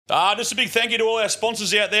Just a big thank you to all our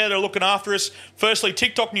sponsors out there that are looking after us. Firstly,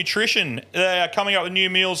 TikTok Nutrition. They are coming up with new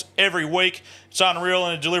meals every week. It's unreal,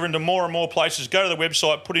 and they're delivering to more and more places. Go to the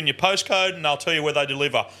website, put in your postcode, and they'll tell you where they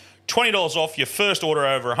deliver. $20 off your first order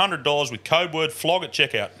over $100 with code word FLOG at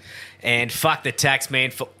checkout. And fuck the tax,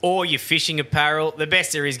 man, for all your fishing apparel. The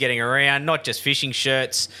best there is getting around, not just fishing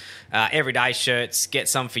shirts, everyday shirts. Get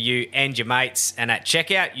some for you and your mates. And at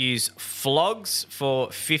checkout, use FLOGS for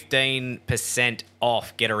 15%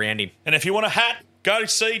 off. Get around him. And if you want a hat, go to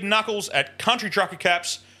see Knuckles at Country Trucker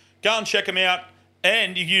Caps. Go and check them out.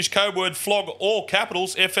 And you use code word FLOG, all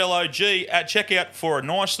capitals, FLOG, at checkout for a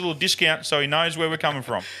nice little discount so he knows where we're coming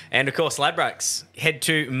from. And, of course, Ladbrokes. Head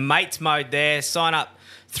to Mates Mode there. Sign up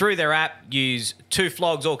through their app. Use 2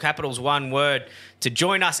 FLOGs, all capitals, one word, to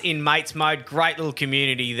join us in Mates Mode. Great little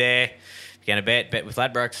community there. If you're going to bet with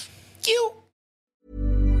Ladbrokes. You.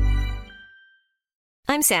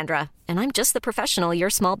 I'm Sandra, and I'm just the professional your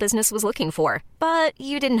small business was looking for. But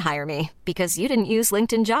you didn't hire me because you didn't use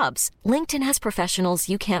LinkedIn Jobs. LinkedIn has professionals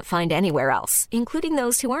you can't find anywhere else, including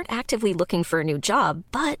those who aren't actively looking for a new job,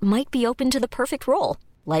 but might be open to the perfect role,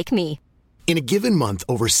 like me. In a given month,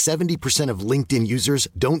 over 70% of LinkedIn users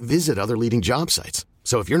don't visit other leading job sites.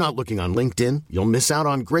 So if you're not looking on LinkedIn, you'll miss out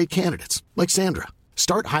on great candidates like Sandra.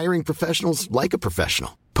 Start hiring professionals like a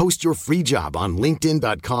professional. Post your free job on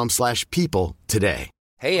linkedin.com/people today.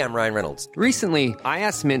 Hey, I'm Ryan Reynolds. Recently, I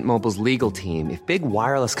asked Mint Mobile's legal team if big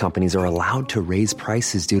wireless companies are allowed to raise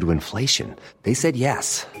prices due to inflation. They said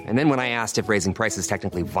yes. And then when I asked if raising prices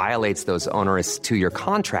technically violates those onerous 2-year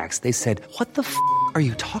contracts, they said, "What the f*** are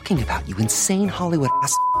you talking about, you insane Hollywood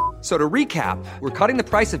ass?" So to recap, we're cutting the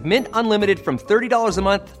price of Mint Unlimited from $30 a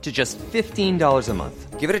month to just $15 a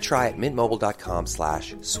month. Give it a try at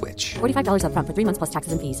mintmobile.com/switch. $45 up front for 3 months plus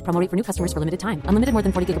taxes and fees. Promo rate for new customers for limited time. Unlimited more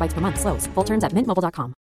than 40 gigabytes per month. Slows full terms at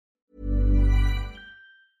mintmobile.com.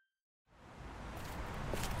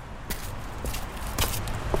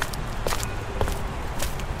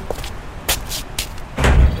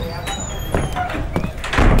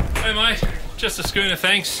 Hey mate, just a schooner,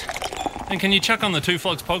 thanks. And can you chuck on the Two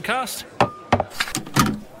Flogs podcast?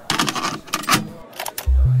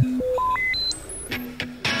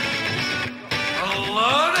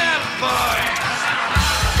 Hello there,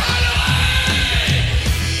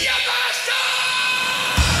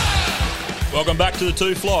 boys! Welcome back to the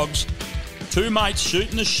Two Flogs. Two mates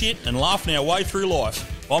shooting the shit and laughing our way through life.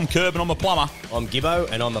 I'm Kerb and I'm a plumber. I'm Gibbo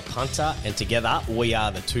and I'm a punter, and together we are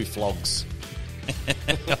the Two Flogs.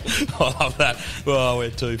 I love that. Well, we're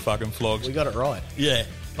two fucking flogs. We got it right. Yeah.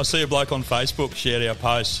 I see a bloke on Facebook shared our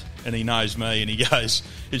post and he knows me and he goes,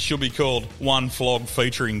 it should be called One Flog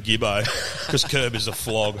featuring Gibbo because Kerb is a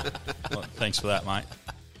flog. Well, thanks for that, mate.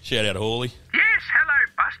 Shout out to Hawley. Yes, hello,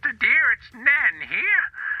 Buster dear. It's Nan here.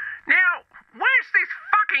 Now, where's this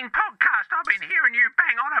fucking podcast I've been hearing you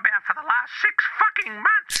bang on about for the last 6 fucking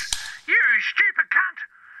months? You stupid cunt.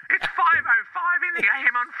 It's 5:05 in the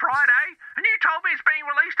AM on Friday, and you told me it's being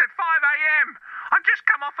released at 5 a.m. I'd just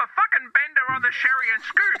come off a fucking bender on the Sherry and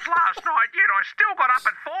Scoops last night, yet I still got up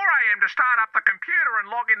at 4 a.m. to start up the computer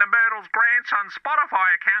and log into Myrtle's grandson's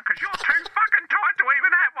Spotify account because you're too fucking tight to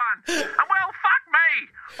even have one. And well, fuck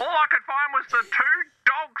me. All I could find was the Two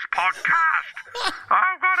Dogs podcast.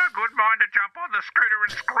 I've got a good mind to jump on the scooter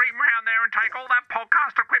and scream round there and take all that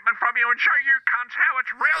podcast equipment from you and show you cunts how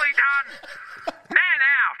it's really done. Nan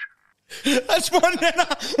out. That's what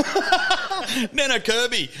Nana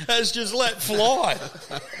Kirby has just let fly.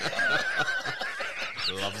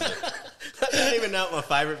 Loves it. I don't even know what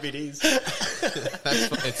my favourite bit is.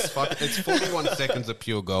 It's 41 seconds of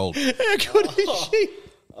pure gold. How good is she?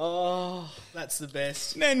 Oh, that's the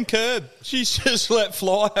best. Nan Kerb, she's just let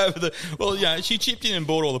fly over the... Well, yeah, she chipped in and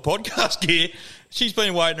bought all the podcast gear. She's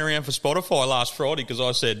been waiting around for Spotify last Friday because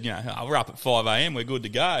I said, we're up at 5 a.m, we're good to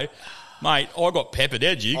go. Mate, I got peppered.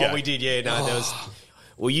 How'd you go? Oh, we did, yeah. No, there was...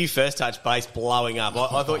 Well, you first touched base blowing up.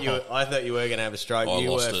 I thought you were going to have a stroke.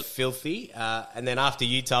 You were filthy. And then after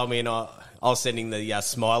you told me, and I was sending the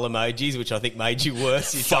smile emojis, which I think made you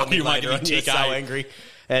worse. You told me later on you were so angry.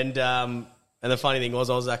 And the funny thing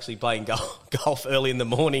was I was actually playing golf early in the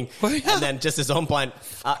morning. And then just as I'm playing,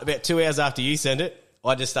 about 2 hours after you sent it,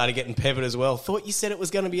 I just started getting peppered as well. Thought you said it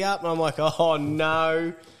was going to be up. And I'm like, oh,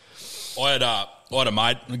 no. I had a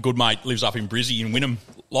mate, a good mate, lives up in Brizzy in Wynnum,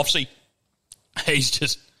 Lofsy. He's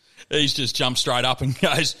just jumped straight up and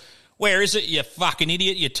goes, where is it, you fucking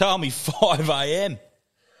idiot? You told me 5 a.m.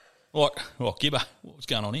 Like, Gibbo, what's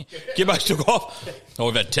going on here? Gibbo's took off. Oh,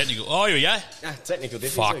 we've had technical. Oh, here we go. Technical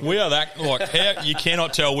difference. Fuck, we are that. Like, how you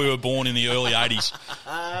cannot tell we were born in the early 80s.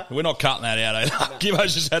 We're not cutting that out either.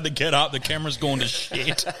 Gibbo's just had to get up. The camera's gone to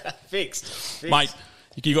shit. Fixed. Mate,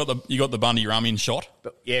 You got the Bundy rum in shot?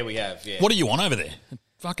 Yeah, we have, yeah. What do you want over there? It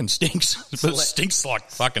fucking stinks. It stinks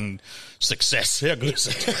like fucking success. How good is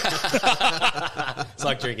it? It's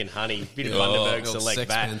like drinking honey. Bit of Bundaberg Select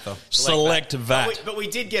Vat. Select Vat. But we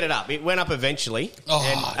did get it up. It went up eventually.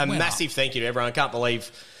 And a massive thank you to everyone. I can't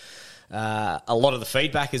believe a lot of the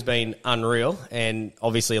feedback has been unreal. And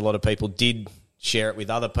obviously a lot of people did share it with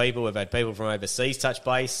other people. We've had people from overseas touch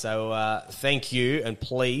base. So thank you. And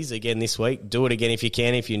please, again this week, do it again if you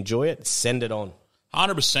can. If you enjoy it, send it on.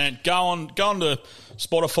 100%. Go on to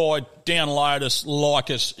Spotify, download us, like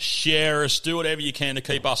us, share us, do whatever you can to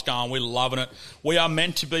keep us going. We're loving it. We are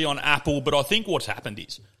meant to be on Apple, but I think what's happened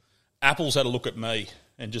is Apple's had a look at me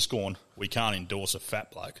and just gone, we can't endorse a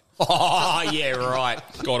fat bloke. Oh, yeah, right.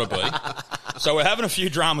 Got to be. So we're having a few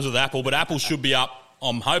dramas with Apple, but Apple should be up.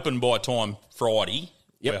 I'm hoping by time Friday,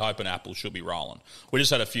 we're hoping Apple should be rolling. We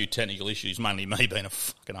just had a few technical issues, mainly me being a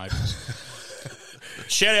fucking opus.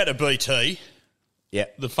 Shout out to BT. Yeah.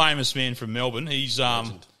 The famous man from Melbourne. He's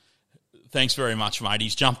thanks very much, mate.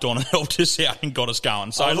 He's jumped on and helped us out and got us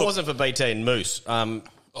going. So if it wasn't for BT and Moose, who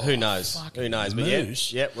knows? Who knows? But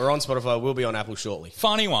Moose. yeah, we're on Spotify. We'll be on Apple shortly.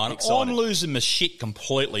 Funny one. Excited. I'm losing my shit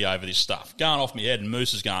completely over this stuff. Going off my head, and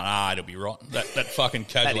Moose is going, it'll be right. That fucking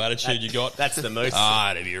casual attitude you got. That's the Moose.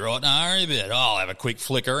 It'll be right. Don't worry about it. I'll have a quick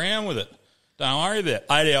flick around with it. Don't worry about it.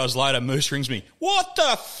 8 hours later, Moose rings me. What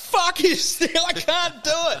the fuck is this? I can't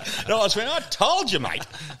do it. And I was going, I told you, mate.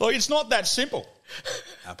 Like, it's not that simple.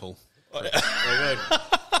 Apple. We're good.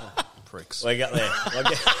 Pricks. We got there.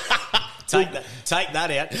 Take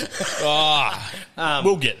that out.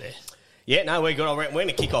 We'll get there. Yeah, no, we're good. We're going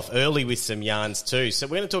to kick off early with some yarns too. So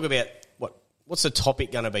we're going to talk about what's the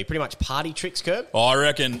topic going to be? Pretty much party tricks, Kerb? I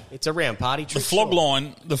reckon it's around party tricks.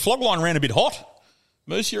 The flog line ran a bit hot.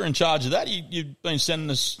 Moose, you're in charge of that. You've been sending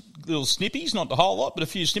us little snippies, not the whole lot, but a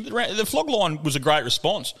few snippets. The flog line was a great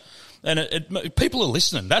response. And people are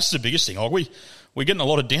listening. That's the biggest thing. Like we're getting a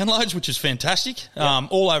lot of downloads, which is fantastic,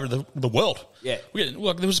 all over the world. Yeah. There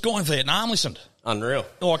was a guy in Vietnam listened. Unreal.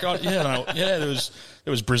 There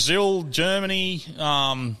was Brazil, Germany.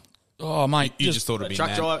 Mate. You just thought it'd be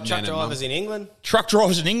truck drivers in England. Truck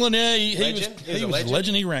drivers in England, yeah. He was a legend.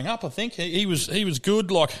 legend. He rang up, I think. He was good.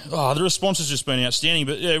 The response has just been outstanding.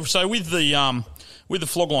 But yeah, so with the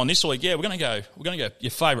flog line this week, we're gonna go your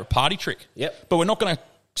favourite party trick. Yep. But we're not gonna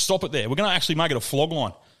stop it there. We're gonna actually make it a flog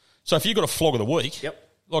line. So if you've got a flog of the week,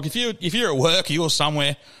 like if you're at work or you're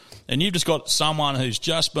somewhere and you've just got someone who's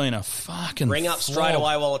just been a fucking ring up straight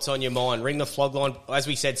away while it's on your mind. Ring the flog line. As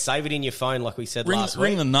we said, save it in your phone like we said last week.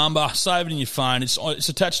 Ring the number, save it in your phone. It's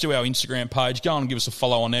attached to our Instagram page. Go on and give us a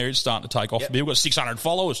follow on there. It's starting to take off a bit. We've got 600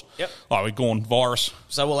 followers. Yep. Oh, we're going virus.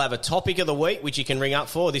 So we'll have a topic of the week, which you can ring up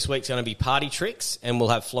for. This week's going to be party tricks, and we'll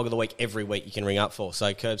have flog of the week every week you can ring up for.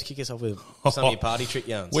 So, Curbs, kick us off with some of your party trick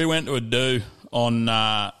yarns. We went to a do on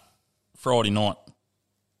Friday night,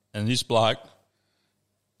 and this bloke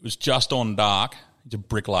was just on dark. He's a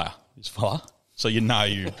bricklayer, this fella. So you know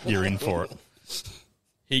you're in for it.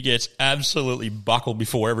 He gets absolutely buckled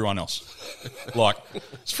before everyone else.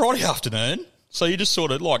 It's Friday afternoon, so you just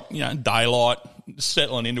sort of daylight,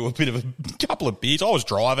 settling into a bit of a couple of beers. I was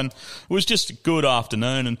driving. It was just a good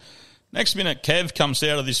afternoon, and next minute Kev comes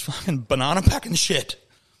out of this fucking banana packing shed.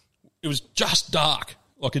 It was just dark.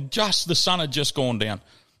 The sun had just gone down,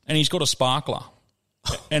 and he's got a sparkler.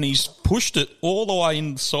 And he's pushed it all the way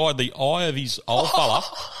inside the eye of his old fella,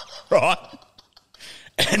 right?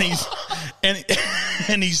 And he's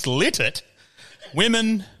lit it.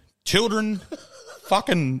 Women, children,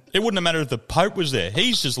 fucking. It wouldn't have mattered if the Pope was there.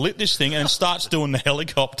 He's just lit this thing and starts doing the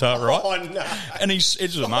helicopter, right? Oh no! And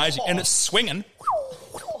it's amazing, and it's swinging.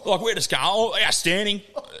 We're just going, outstanding.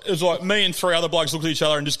 It was like me and three other blokes looked at each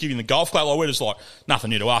other and just giving the golf clap. We're just like, nothing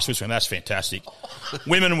new to us. We're saying, that's fantastic.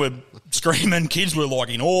 Women were screaming. Kids were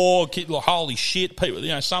in awe. Holy shit.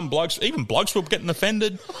 People, some blokes, even blokes were getting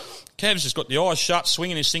offended. Kev's just got the eyes shut,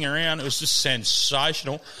 swinging his thing around. It was just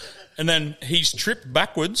sensational. And then he's tripped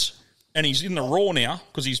backwards and he's in the raw now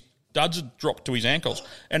because his duds had dropped to his ankles,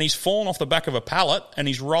 and he's fallen off the back of a pallet, and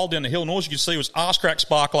he's rolled down the hill, and all you could see was arse crack,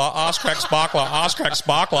 sparkler, arse crack, sparkler, arse crack,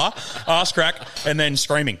 sparkler, arse crack, and then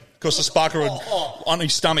screaming because the sparkler on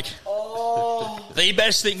his stomach. The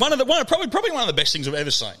best thing, probably one of the best things I've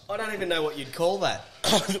ever seen. I don't even know what you'd call that.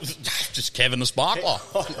 Just Kevin the Sparkler.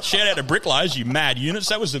 Shout out to bricklayers, you mad units.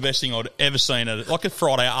 That was the best thing I'd ever seen at a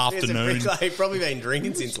Friday afternoon. He's probably been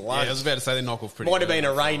drinking since lunch. Yeah, I was about to say they knock off pretty. Might have been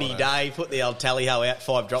a rainy day. Put the old tally ho out.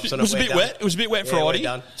 5 drops on it. It was a bit wet. It was a bit wet Friday.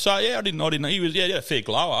 Done. So yeah, I didn't. He was had a fair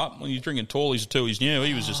glow up when you're drinking tallies or two. He's new.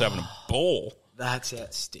 He was just having a ball. That's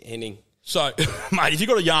outstanding. So, mate, if you've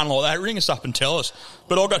got a yarn like that, ring us up and tell us.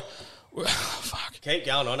 But Fuck. Keep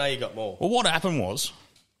going. I know you got more. Well, what happened was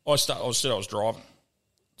I was driving.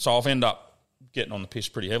 So I've ended up getting on the piss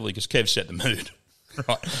pretty heavily because Kev set the mood.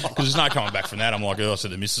 Right? Because there's no coming back from that. I'm like, I said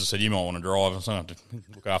to the missus, I said, you might want to drive. So I have to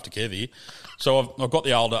look after Kev here. So I've got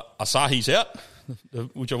the old Asahi's out,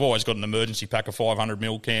 which I've always got an emergency pack of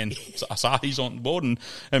 500ml can Asahi's on board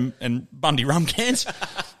and Bundy rum cans.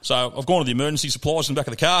 So I've gone to the emergency supplies in the back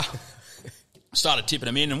of the car, started tipping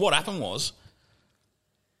them in. And what happened was,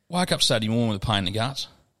 woke up Saturday morning with a pain in the guts.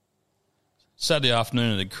 Saturday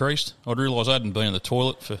afternoon it had creased. I'd realised I hadn't been in the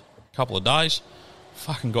toilet for a couple of days.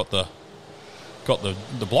 Fucking got the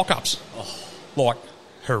block-ups. Like,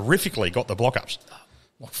 horrifically got the block-ups.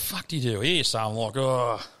 What the fuck do you do here? So I'm like,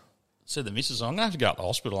 said to the missus, I'm going to have to go to the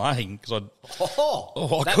hospital, because I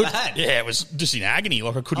couldn't. Bad? Yeah, it was just in agony.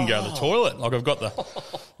 Like, I couldn't go to the toilet. Like, I've got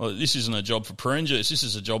this isn't a job for prune juice. This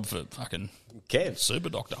is a job for fucking Kev. Super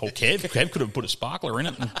doctor. Or Kev. Kev could have put a sparkler in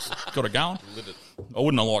it and got it going. I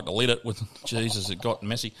wouldn't have liked to lit it with, Jesus, it got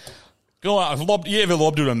messy. You ever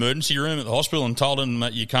lobbed to an emergency room at the hospital and told them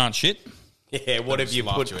that you can't shit? Yeah, what have you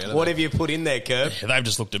put in there, Curb? Yeah, they've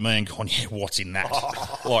just looked at me and gone, yeah, what's in that?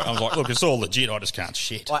 Like, I was like, look, it's all legit, I just can't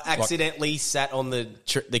shit. I accidentally sat on the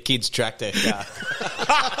kids' tractor car.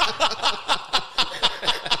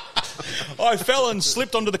 I fell and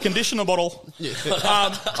slipped onto the conditioner bottle. Yeah.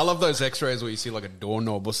 I love those x-rays where you see like a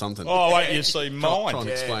doorknob or something. Oh, wait, you see mine. Try and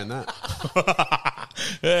explain that.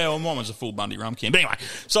 Yeah, well, mine was a full Bundy rum can. But anyway,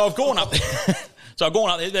 so I've gone up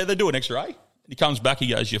there. They do an x-ray. He comes back, he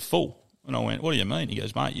goes, you're full. And I went, what do you mean? He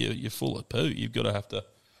goes, mate, you're full of poo. We're going to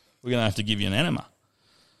have to give you an enema.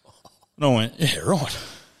 And I went, yeah, right.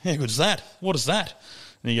 How good's that? What is that?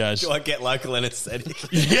 And he goes, do I get local anaesthetic?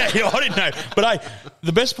 yeah, I didn't know. But hey,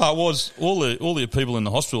 the best part was all the people in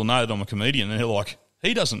the hospital know that I'm a comedian, and they're like,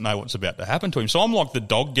 he doesn't know what's about to happen to him. So I'm like the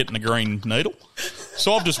dog getting the green needle.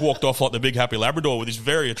 So I've just walked off like the big happy Labrador with this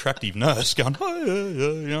very attractive nurse going,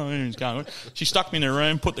 he's going. She stuck me in her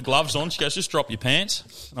room, put the gloves on. She goes, just drop your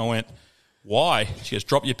pants. And I went, why? She goes,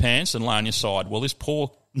 drop your pants and lay on your side. Well, this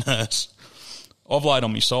poor nurse, I've laid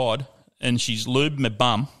on my side and she's lubed my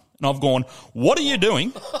bum. And I've gone, what are you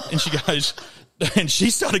doing? And she goes, and she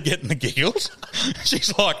started getting the giggles.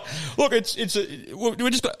 She's like, look,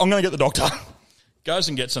 I'm going to get the doctor. Goes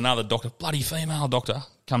and gets another doctor, bloody female doctor,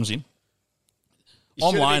 comes in.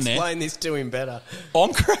 You should have explained this to him better.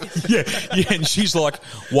 I'm correct. Yeah, and she's like,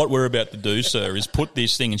 what we're about to do, sir, is put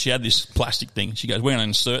this thing, and she had this plastic thing. She goes, we're going to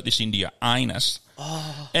insert this into your anus,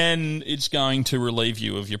 and it's going to relieve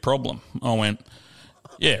you of your problem. I went,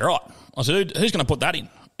 yeah, right. I said, who's going to put that in?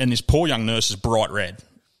 And this poor young nurse is bright red.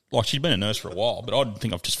 Like, she'd been a nurse for a while, but I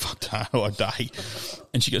think I've just fucked her all day.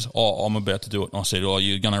 And she goes, I'm about to do it. And I said,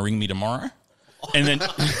 you're going to ring me tomorrow? And then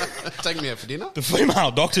take me out for dinner. The female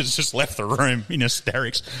doctor's just left the room in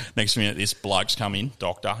hysterics. Next minute, this bloke's come in,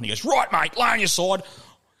 doctor, and he goes, right, mate, lay on your side.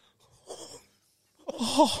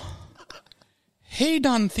 Oh, he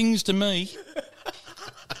done things to me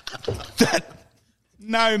that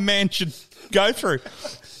no man should go through.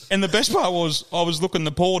 And the best part was I was looking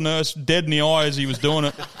the poor nurse dead in the eye as he was doing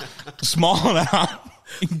it, smiling at her,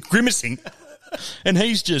 grimacing, and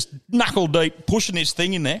he's just knuckle deep pushing this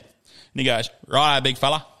thing in there. And he goes, righto, big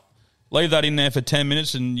fella, leave that in there for 10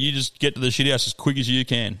 minutes and you just get to the shithouse as quick as you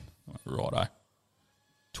can. Righto.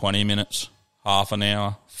 20 minutes, half an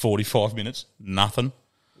hour, 45 minutes, nothing.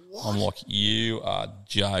 What? I'm like, you are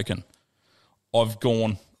joking. I've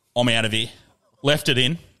gone, I'm out of here, left it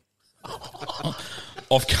in.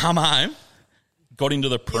 I've come home, got into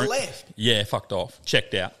the You left? Yeah, fucked off,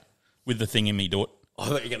 checked out with the thing in me do it. I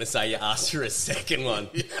thought you were going to say you asked for a second one.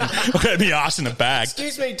 I'm going to be asked in a bag.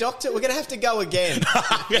 Excuse me, doctor, we're going to have to go again.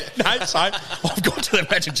 No, so I've got to the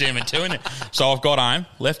magic German too, innit? So I've got home,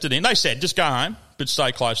 left it in. They said, just go home, but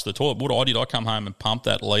stay close to the toilet. What I did, I come home and pumped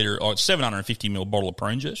that litre, 750ml bottle of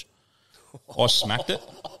prune juice. I smacked it.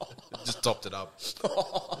 Just topped it up.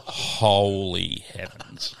 Holy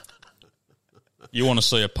heavens. You want to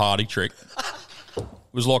see a party trick? It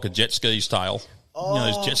was like a jet ski's tail. You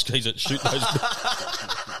know those jet skis that shoot those.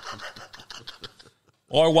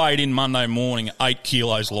 I weighed in Monday morning 8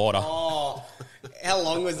 kilos lighter. Oh, how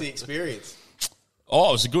long was the experience? Oh,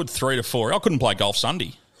 it was a good 3 to 4. I couldn't play golf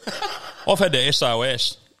Sunday. I've had to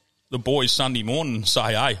SOS the boys Sunday morning and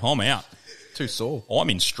say, hey, I'm out. Too sore. I'm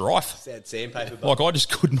in strife. Sad sandpaper. Like, I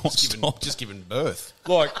just could not stop. Just giving birth.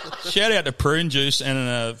 Like, shout out to prune juice and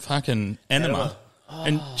a fucking enema.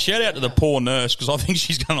 And shout out to the poor nurse, because I think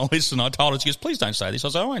she's going to listen. I told her, she goes, please don't say this. I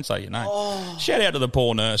said, I won't say your name. Shout out to the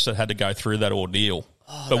poor nurse that had to go through that ordeal.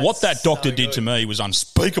 But what that doctor did to me was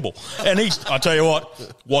unspeakable. And I tell you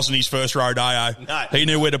what, wasn't his first rodeo. No. He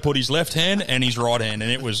knew where to put his left hand and his right hand,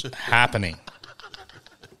 and it was happening.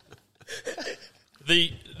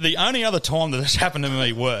 The only other time that this happened to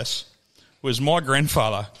me worse was my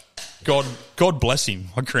grandfather. God bless him.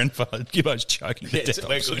 My grandfather, Gibo's choking to death.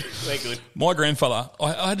 We're good. My grandfather,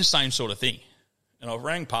 I had the same sort of thing. And I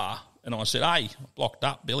rang Pa and I said, hey, blocked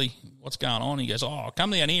up, Billy, what's going on? He goes,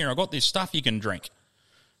 come down here. I got this stuff you can drink.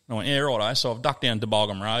 And I went, yeah, righto. So I've ducked down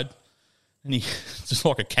Toboggan Road. And he's just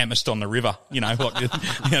like a chemist on the river, like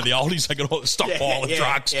the oldies, they got all the stockpile of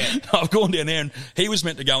drugs. Yeah. I've gone down there and he was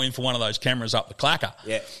meant to go in for one of those cameras up the clacker.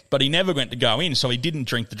 Yeah. But he never went to go in, so he didn't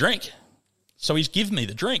drink the drink. So he's given me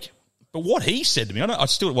the drink. But what he said to me,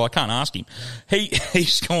 I can't ask him.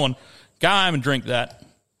 He's gone, go home and drink that.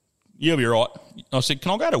 You'll be right. I said,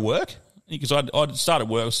 can I go to work? Because I'd started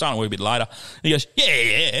work. I was starting to work a bit later. And he goes,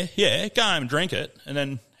 yeah, go home and drink it and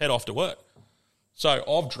then head off to work. So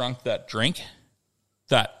I've drunk that drink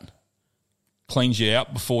that cleans you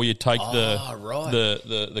out before you take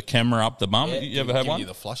the camera up the bum. Yeah, you ever had one? Give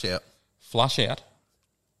you the flush out. Flush out.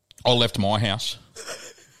 I left my house.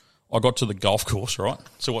 I got to the golf course, right?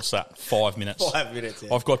 So what's that? 5 minutes. 5 minutes,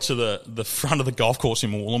 yeah. I've got to the front of the golf course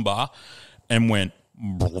in Wollongbar and went,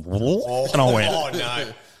 and I went, oh,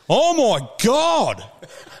 no. Oh, my God.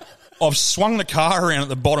 I've swung the car around at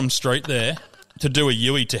the bottom street there to do a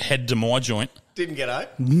U-E to head to my joint. Didn't get home?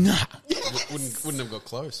 No. Wouldn't have got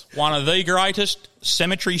close. One of the greatest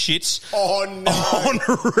cemetery shits. Oh, no. On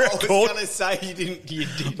record. I was going to say you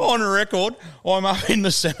didn't. On record, I'm up in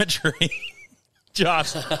the cemetery.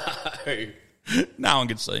 Just. No one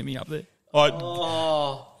could see me up there.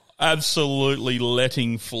 Absolutely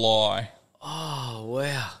letting fly. Oh,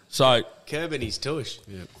 wow. So. Curbing his tush.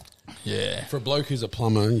 Yeah. For a bloke who's a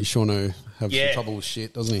plumber, you sure know have some trouble with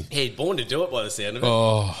shit, doesn't he? Yeah, he's born to do it by the sound of it.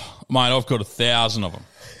 Oh, mate, I've got 1,000 of them.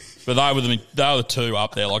 But they were the two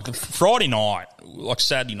up there. Like the Friday night, like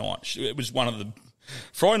Saturday night, it was one of the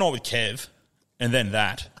Friday night with Kev, and then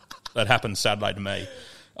that happened Saturday to me.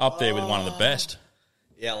 Up there with one of the best.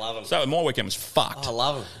 Yeah, I love them. So my weekend was fucked. I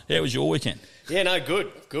love them. Yeah, it was your weekend. Yeah, no,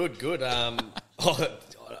 good. I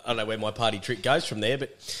don't know where my party trick goes from there,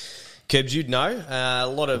 but Kerbs, you'd know. A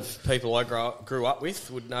lot of people I grew up with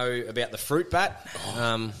would know about the fruit bat.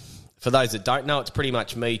 For those that don't know, it's pretty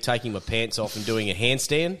much me taking my pants off and doing a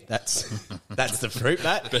handstand. That's the fruit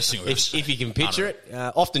bat. Best thing if you can picture it.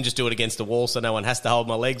 Often just do it against the wall so no one has to hold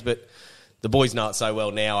my legs, but the boys know it so well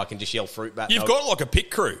now. I can just yell fruit bat. You've got like a pit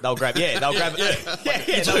crew. They'll grab they'll grab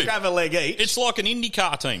a leg each. It's like an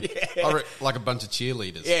IndyCar team. Yeah. Like a bunch of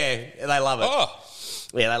cheerleaders. Yeah, they love it. Oh.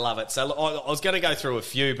 Yeah, they love it. So I was going to go through a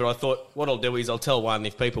few, but I thought what I'll do is I'll tell one.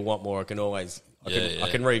 If people want more, I can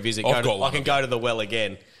revisit. I can go to the well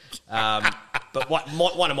again. But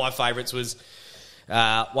one of my favourites was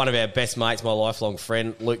one of our best mates, my lifelong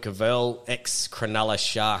friend, Luke Cavell, ex-Cronulla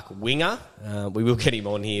Shark winger. We will get him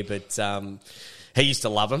on here, but he used to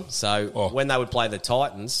love them. So when they would play the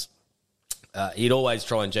Titans, he'd always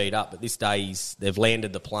try and G it up. But this day they've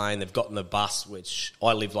landed the plane, they've gotten the bus, which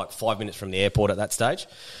I lived like 5 minutes from the airport at that stage.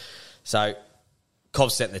 So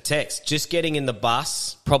Cov sent the text, just getting in the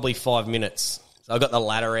bus, probably 5 minutes. So I got the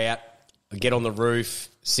ladder out, I get on the roof,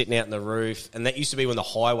 sitting out in the roof, and that used to be when the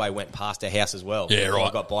highway went past our house as well. Yeah, right.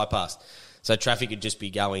 I got bypassed. So traffic would just be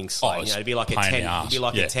going slow. It'd be like a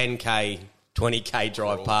 10K, 20K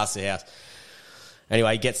drive past the house.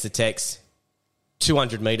 Anyway, he gets the text,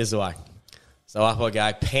 200 metres away. So up I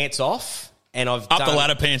go, pants off, and I've Up the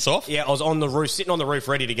ladder, pants off? Yeah, I was on the roof, sitting on the roof,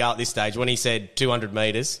 ready to go at this stage when he said 200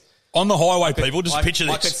 metres. On the highway, people, just picture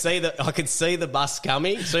this. I could see the bus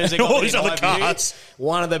coming. As soon as it got all these other cars.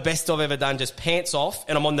 One of the best I've ever done, just pants off,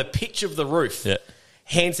 and I'm on the pitch of the roof. Yeah.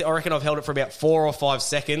 Hands, I reckon I've held it for about 4 or 5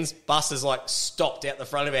 seconds. Bus has like stopped out the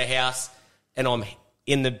front of our house, and I'm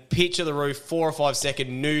in the pitch of the roof, 4 or 5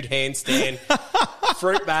 second nude handstand,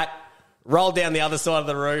 fruit bat, rolled down the other side of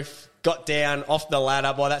the roof, got down off the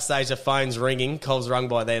ladder. By that stage, the phone's ringing. Cov's rung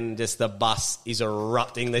by then. Just the bus is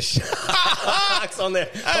erupting. The sharks on their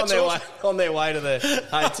way to the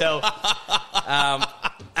hotel.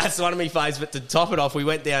 That's one of my favourites. But to top it off, we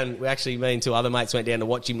went down. Me and 2 other mates went down to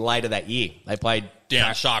watch him later that year. They played down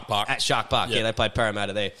at Shark Park. At Shark Park, yeah, they played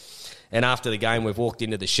Parramatta there. And after the game, we've walked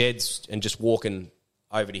into the sheds and just walking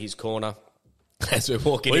over to his corner. As we're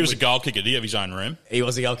walking, he was a goal kicker. Did he have his own room? He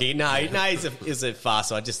was a goal kicker. No, he's a far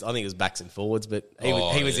side. I think it was backs and forwards, but he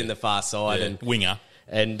was in the far side and winger.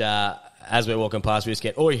 And as we're walking past, we just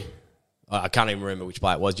get, oi! I can't even remember which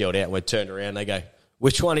play it was. Yelled out, and we turned around. And they go,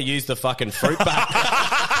 which one of you's the fucking fruit bat?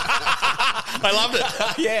 I loved it.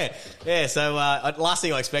 Yeah, Yeah, so last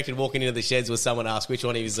thing I expected walking into the sheds was someone ask which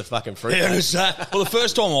one was the fucking fruit. Yeah, it was that. Well, the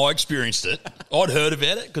first time I experienced it, I'd heard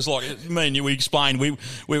about it because, like me and you, we explained we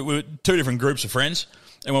were two different groups of friends,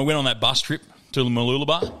 and we went on that bus trip to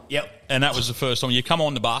Mooloolaba. Yep. And that was the first time you come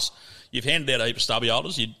on the bus. You've handed out a heap of stubby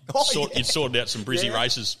holders. You'd sorted out some Brizzy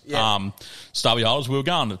races, stubby holders. We were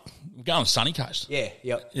going to Sunny Coast. Yeah.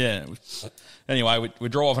 Yep. Yeah. Anyway, we're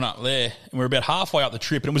driving up there, and we're about halfway up the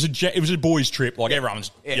trip, and it was a boys' trip. Like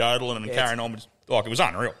everyone's yodeling and carrying on. Like it was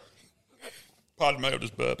unreal. Pardon me, I'm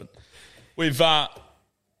just burping. We've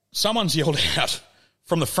someone's yelled out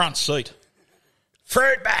from the front seat,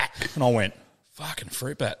 "Fruit bat!" And I went, "Fucking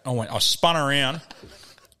fruit bat!" I spun around,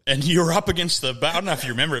 and you were up against the. I don't know if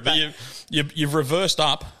you remember it, but you've reversed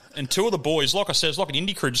up. And two of the boys, like I said, it's like an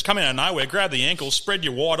indie crew, just come out of nowhere, grab the ankles, spread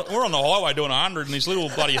you wide. We're on the highway doing 100 in this little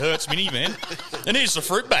bloody Hertz minivan. And here's the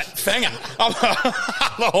fruit bat, fanging. Up the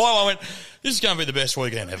highway, I went, this is going to be the best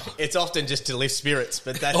weekend ever. It's often just to lift spirits,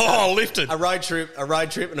 but that's lifted. A road trip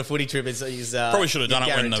and a footy trip is probably should have done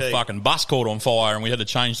it when the fucking bus caught on fire and we had to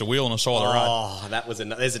change the wheel on the side of the road.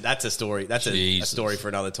 Oh, that's a story. That's a story for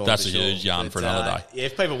another time. That's a huge yarn for another day. Yeah,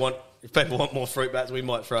 if people want more fruit bats, we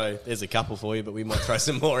might throw. There's a couple for you, but we might throw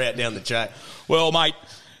some more out down the track. Well, mate,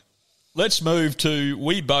 let's move to.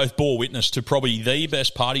 We both bore witness to probably the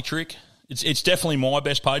best party trick. It's definitely my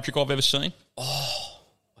best party trick I've ever seen. Oh,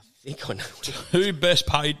 I think I know.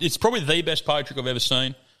 It's probably the best party trick I've ever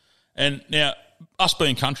seen. And now, us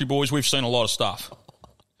being country boys, we've seen a lot of stuff.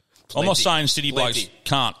 I'm not saying city blokes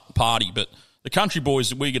can't party, but the country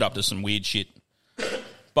boys, we get up to some weird shit.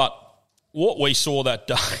 But what we saw that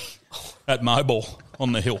day at Mobile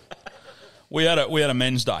on the hill, we had a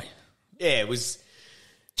men's day. Yeah, it was.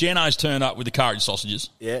 Jano's turned up with the courage sausages.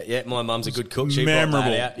 Yeah. My mum's a good cook. She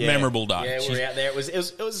memorable day. Yeah, we were out there. It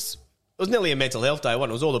was nearly a mental health day,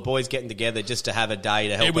 wasn't it? It was all the boys getting together just to have a day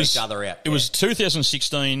to help each other out. It was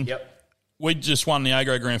 2016. Yep. We just won the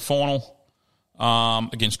Agro Grand Final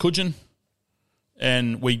against Coogin,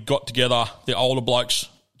 and we got together. The older blokes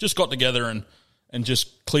just got together and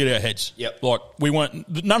just cleared our heads. Yep. Like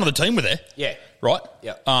none of the team were there. Yeah. Right?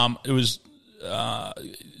 Yep. It was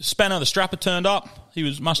Spanner, the strapper, turned up. He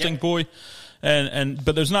was Mustang boy. But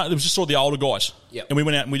there was just sort of the older guys. Yep. And we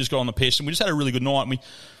went out and we just got on the piss and we just had a really good night. And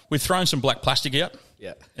we've thrown some black plastic out.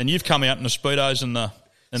 Yeah. And you've come out in the Speedos and the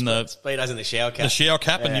Speedos and the shower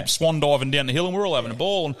cap. And you're swan diving down the hill and we're all having a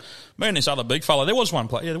ball. And me and this other big fella, there was one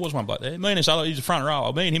bloke there. Me and this other, he's the front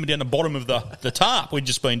row. Me and him were down the bottom of the tarp. We'd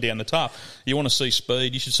just been down the tarp. You want to see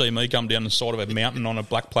speed, you should see me come down the side of a mountain on a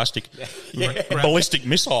black plastic ballistic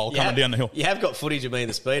missile coming down the hill. You have got footage of me in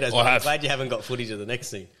the Speedos, but I'm glad you haven't got footage of the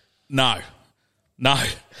next thing. No.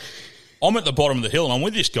 I'm at the bottom of the hill and I'm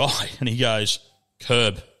with this guy and he goes,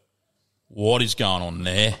 Curb, what is going on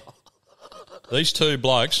there? These two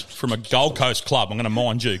blokes from a Gold Coast club, I'm going to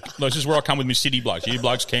mind you. This is where I come with my city blokes. You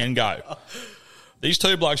blokes can go. These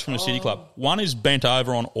two blokes from a city club, one is bent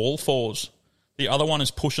over on all fours. The other one is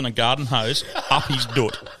pushing a garden hose up his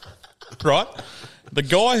doot. Right? The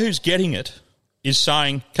guy who's getting it is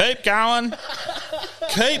saying, keep going.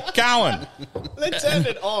 Keep going. They turned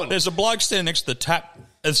it on. There's a bloke standing next to the tap,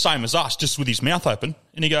 the same as us, just with his mouth open,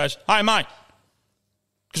 and he goes, hey, mate.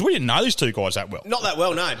 Because we didn't know these two guys that well. Not that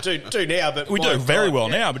well, no. Do now, but... We do very well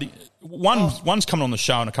now, but one's coming on the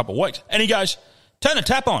show in a couple of weeks. And he goes, turn the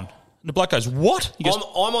tap on. And the bloke goes, what? He goes,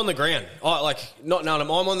 I'm on the ground. Not knowing him.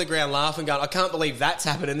 I'm on the ground laughing, going, I can't believe that's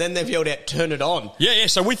happened. And then they've yelled out, turn it on. Yeah,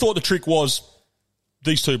 so we thought the trick was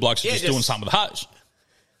these two blokes are just doing something with the hose.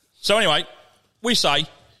 So anyway, we say,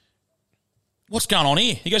 what's going on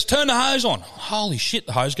here? He goes, turn the hose on. Holy shit,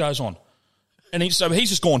 the hose goes on. And he's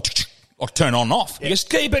just going... Like turn on and off. He goes,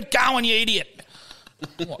 keep it going, you idiot.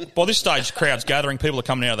 By this stage, the crowd's gathering. People are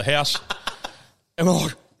coming out of the house. And we're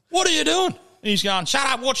like, what are you doing? And he's going, shut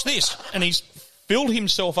up, watch this. And he's filled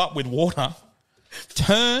himself up with water,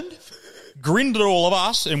 turned, grinned at all of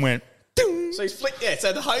us and went, ding. So he's flicked,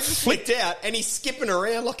 so the hose is flicked out and he's skipping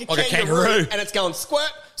around like a kangaroo. And it's going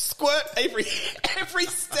squirt, squirt every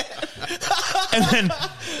step.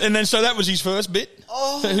 and then so that was his first bit.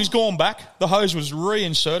 So he's gone back. The hose was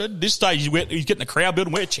reinserted. This stage he's getting the crowd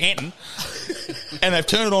building. We're chanting. And they've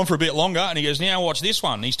turned it on for a bit longer. And he goes, now watch this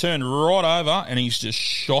one. And he's turned right over and he's just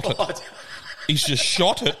shot it. He's just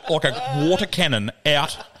shot it like a water cannon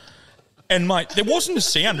out. And, mate, there wasn't a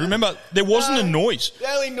sound. Remember, there wasn't a noise. The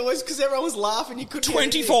only noise because everyone was laughing. You couldn't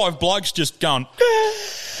 25 blokes just going,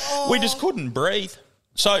 we just couldn't breathe.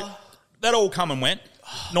 So that all come and went.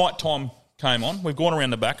 Night time came on. We've gone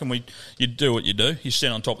around the back and you do what you do. You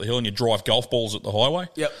stand on top of the hill and you drive golf balls at the highway.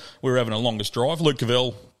 Yep. We were having a longest drive. Luke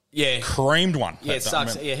Cavell creamed one. Yeah, it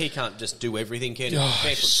sucks. Yeah, he can't just do everything, can he? Oh,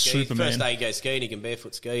 Barefoot ski. Superman. First day he goes skiing, he can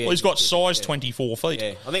barefoot ski. Yeah, Well, he's got size 24 feet. Yeah,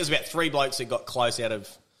 I think it was about 3 blokes that got close out of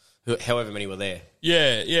however many were there.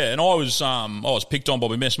 Yeah, yeah. And I was picked on by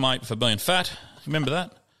my best mate for being fat. Remember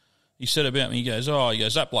that? He said about me, he goes,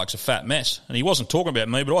 that bloke's a fat mess. And he wasn't talking about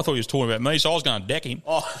me, but I thought he was talking about me, so I was going to deck him.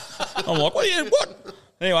 Oh. I'm like, what?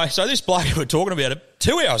 Anyway, so this bloke who were talking about it,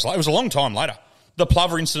 2 hours later, it was a long time later, the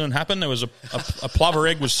plover incident happened. There was a plover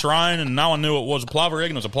egg was thrown and no one knew it was a plover egg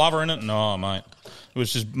and there was a plover in it. And, oh, mate, it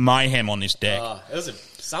was just mayhem on this deck. It was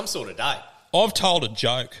some sort of day. I've told a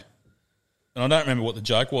joke, and I don't remember what the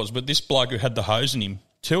joke was, but this bloke who had the hose in him,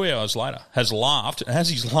 2 hours later, has laughed, and as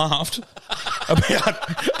he's laughed,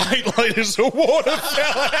 about 8 litres of water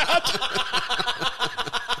fell out.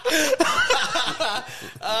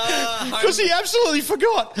 Because he absolutely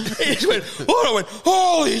forgot. He just went, I went,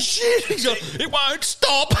 holy shit. He's like, it won't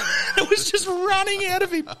stop. It was just running out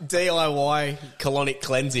of him. DIY colonic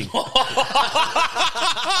cleansing.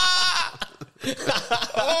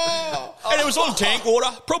 And it was on tank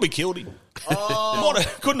water. Probably killed him.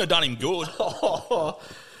 Couldn't have done him good. Oh,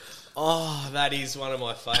 that is one of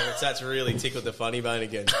my favourites. That's really tickled the funny bone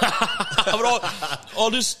again. But I'll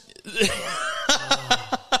just...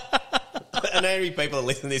 And how many people are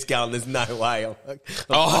listening to this going, there's no way. I'm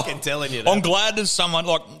fucking telling you that. I'm glad there's someone,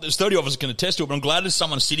 like, there's 30 of us can attest to it, but I'm glad there's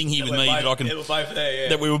someone sitting here with me that I can... We're both there, yeah.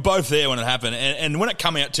 That we were both there when it happened. And when it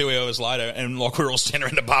came out 2 hours later and, like, we were all standing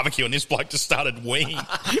around the barbecue and this bloke just started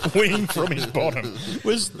weeing from his bottom. It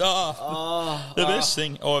was the best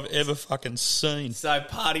thing I've ever fucking seen. So,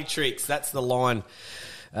 party tricks, that's the line.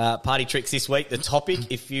 Party tricks this week. The topic,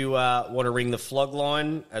 if you want to ring the flog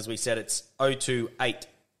line, as we said, it's 028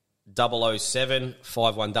 007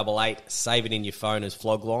 5188. Save it in your phone as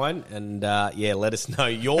flog line, and let us know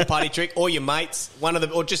your party trick or your mates,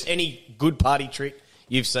 or just any good party trick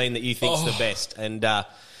you've seen that you think's the best, and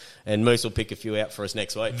Moose will pick a few out for us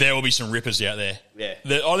next week. There will be some rippers out there. Yeah,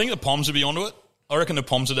 I think the Poms will be onto it. I reckon the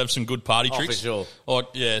Poms would have some good party tricks. For sure.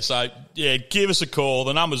 Give us a call.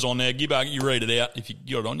 The number's on there. Gibbo, you read it out if you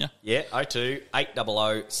got it on you. Yeah, 02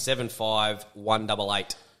 800 75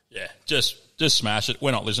 188. Yeah, just smash it.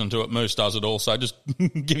 We're not listening to it. Moose does it all, so just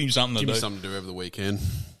give him something to do. Give me something to do over the weekend.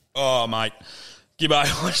 Oh, mate. Gibbo,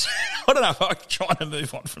 I don't know if I'm trying to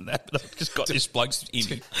move on from that, but I've just got this bloke's in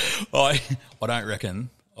me. I don't reckon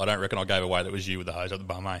I gave away that was you with the hose at the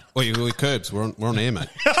bum, eh? Well, you're Curbs. We're on air, mate.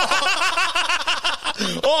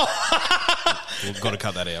 We've got to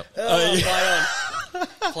cut that out.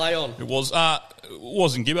 Play on. It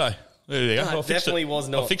wasn't Gibbo. There you go. No, it definitely was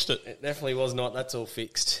not. I fixed it. It definitely was not. That's all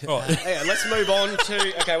fixed. Oh. Let's move on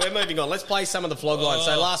to... Okay, we're moving on. Let's play some of the flog lines.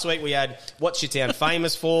 So last week we had What's Your Town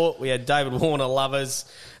Famous For? We had David Warner Lovers.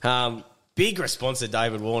 Big response to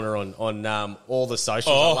David Warner on all the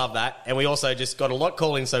socials. I love that. And we also just got a lot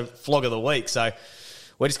calling, so Flog of the Week. So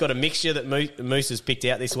we just got a mixture that Moose has picked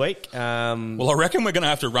out this week. Well, I reckon we're going to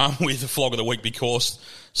have to run with the Flog of the Week because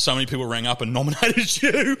so many people rang up and nominated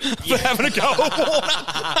you for having a go at Warner.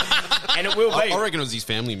 And it will be. I reckon it was his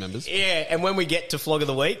family members. Yeah, and when we get to Flog of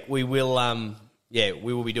the Week, we will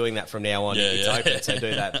we will be doing that from now on. It's open, so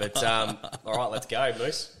do that. But all right, let's go,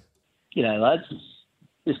 Moose. G'day, lads.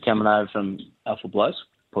 Just coming over from Alpha Blokes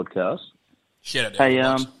podcast. Shout out Hey,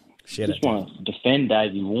 just want to defend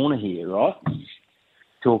Davey Warner here, right?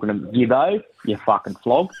 Talking to Gibbo, you fucking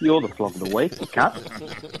flog. You're the flog of the week, you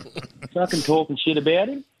cunt. Fucking talking shit about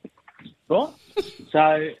him, right?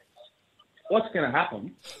 So, what's going to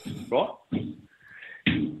happen, right?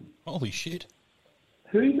 Holy shit.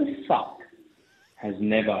 Who the fuck has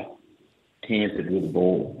never tampered with a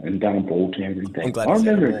ball and done a ball tampering thing? I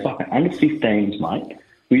remember in fucking under 15s, mate,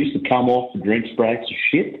 we used to come off the drinks breaks and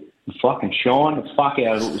shit and fucking shine the fuck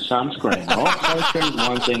out of it with sunscreen, right? Sunscreen's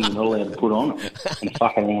one thing you're not allowed to put on it and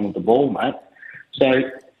fuck around with the ball, mate. So,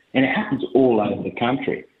 and it happens all over the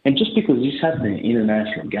country. And just because this happens in an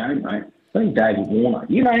international game, mate, I think David Warner,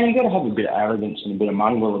 you know, you got to have a bit of arrogance and a bit of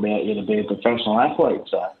mongrel about you to be a professional athlete.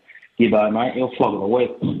 So, Gibbo, mate, you're flog of the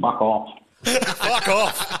week. Fuck off. Fuck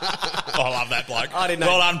off. Oh, I love that bloke. I didn't know.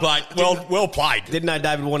 Well done, Blake. Well played. Didn't know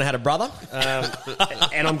David Warner had a brother.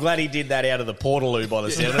 And I'm glad he did that out of the portaloo by the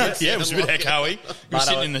sound of it. Yeah, it was a bit echoey. He was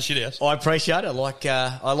sitting in the shit house. I appreciate it.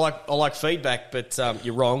 I like feedback, but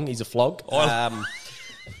you're wrong. He's a flog.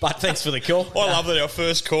 But thanks for the call. I love that our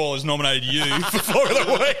first call has nominated you for Flog of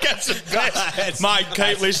the Week. That's the best. Mate,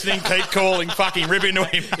 keep listening, keep calling, fucking rip into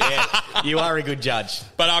him. Yeah, you are a good judge.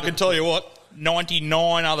 But I can tell you what,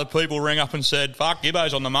 99 other people rang up and said, fuck,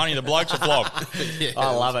 Gibbo's on the money, the bloke's a flog. Yeah,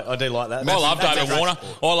 I love it. I do like that. I love David Warner.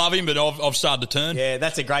 I love him, but I've started to turn. Yeah,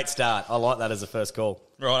 that's a great start. I like that as a first call.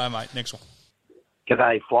 Righto, mate. Next one.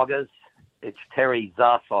 G'day, floggers. It's Terry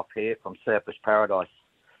Zarsoff here from Surfers Paradise.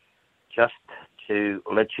 Just to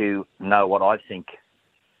let you know what I think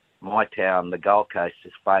my town, the Gold Coast,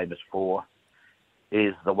 is famous for,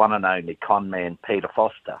 is the one and only con man Peter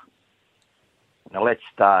Foster. Now let's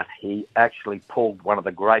start. He actually pulled one of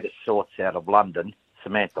the greatest sorts out of London,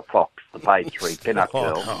 Samantha Fox, the page 3 pin-up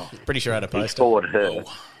girl. Pretty sure I had a poster. He scored her.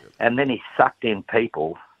 And then he sucked in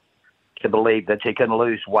people to believe that you can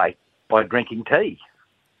lose weight by drinking tea.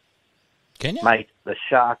 Can you? Mate, the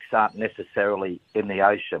sharks aren't necessarily in the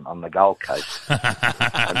ocean on the Gold Coast.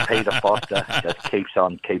 And Peter Foster just keeps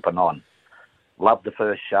on keeping on. Love the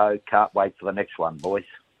first show. Can't wait for the next one, boys.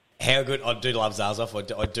 How good. I do love Zarzoff.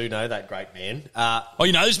 I do know that great man. Oh,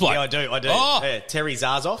 you know this bloke? Yeah, I do. Oh. Yeah, Terry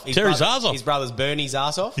Zarzoff. Zarzoff. His brother's Bernie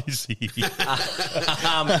Zarzoff. Is he?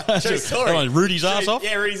 True story. Rudy Zarzoff?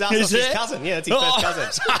 Yeah, Rudy Zarzoff's his cousin. Yeah, it's his first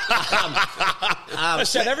cousin.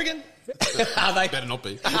 South African? Are they? Better not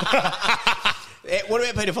be. What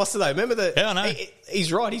about Peter Foster, though? Remember the... Yeah, I know.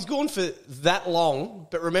 He's right. He's gone for that long,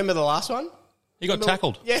 but remember the last one? He got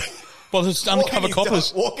tackled. Yeah. Well, there's undercover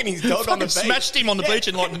coppers. Walking his dog on the beach. Smashed him on the beach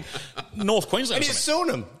in like North Queensland. And he's suing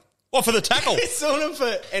him. What, for the tackle? He's suing him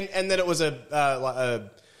for... And that it was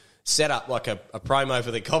a setup, like a promo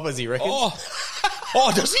for the coppers, he reckons.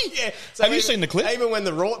 Oh, does he? Yeah. So Have you seen the clip? Even when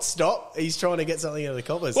the rorts stop, he's trying to get something out of the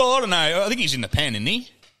coppers. Well, I don't know. I think he's in the pen, isn't he?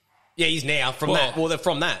 Yeah, he's now from that. Well, they're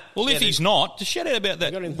from that. Well, if he's not, just shout out about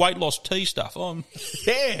that weight loss tea stuff.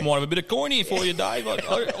 Yeah. Might have a bit of coin here for you, Dave.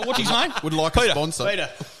 What's his name? Would like Peter. a sponsor. Peter.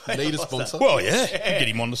 Need a sponsor. Well, yeah. Get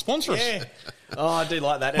him on to sponsor us. Yeah. Oh, I do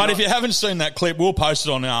like that. Mate, if you haven't seen that clip, we'll post it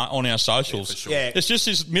on our socials. Yeah, for sure. Yeah. It's just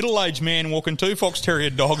this middle-aged man walking 2 fox terrier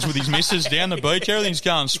dogs with his missus down the beach. Everything's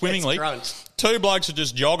going swimmingly. Crunch. 2 blokes are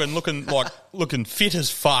just jogging, looking fit as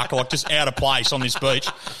fuck, like just out of place on this beach.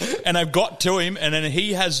 And they've got to him, and then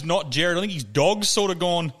he has not Jared. I think his dog's sort of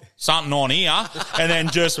gone something on here, and then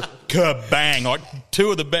just kabang, like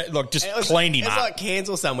 2 of the cleaned him up. It's up. like Cairns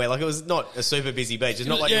or somewhere. Like it was not a super busy beach. It's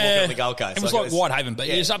not like you're walking on the Gold Coast. It was like Whitehaven Beach.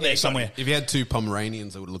 It's up there somewhere. If you had 2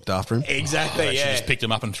 Pomeranians that would have looked after him. Exactly, They should just picked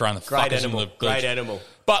him up and thrown the Great fuckers animal. in the beach. Great animal.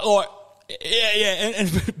 But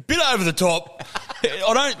and a bit over the top.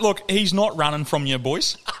 He's not running from you,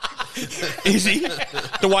 boys. Is he?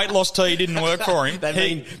 The weight loss tea didn't work for him. They've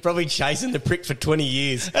been probably chasing the prick for 20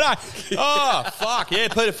 years. Oh, fuck. Yeah,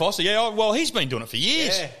 Peter Foster. Yeah, well, he's been doing it for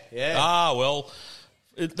years. Yeah. Ah, well,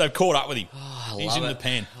 they've caught up with him. He's in the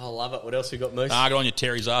pen. I love it. What else we got, Moose? Good on you,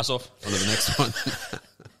 Terry's ass off. On to the next one.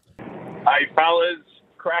 Hey, fellas.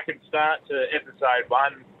 Cracking start to episode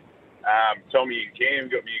 1. Tommy and Cam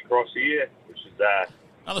got me across here, which is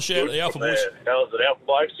another shout out to the Alpha Boys. Fellas at Alpha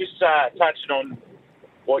Blokes. Just touching on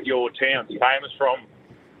what your town's famous from.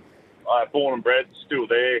 Born and bred, still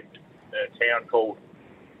there, in a town called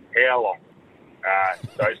Howlong.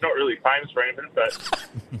 So it's not really famous for anything, but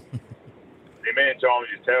the amount of times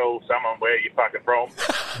you tell someone where you're fucking from,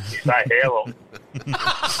 you say Howlong.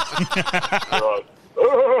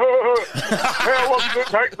 How long does it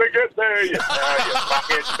take to get there? You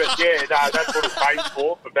fuckhead. But yeah, no, that's what it's famous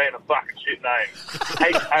for being a fucking shit name.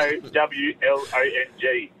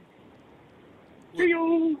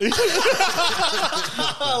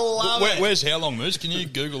 Howlong. Where's How Long Moose? Can you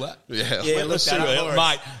Google that? Yeah, let's see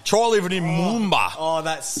mate. Try living in Moomba. Oh,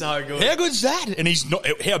 that's so good. How good's that? And he's not.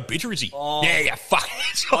 How bitter is he? Oh. Yeah, you fucking.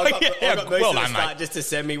 I got well done, mate. Just to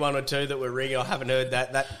send me 1 or 2 that were ringing. I haven't heard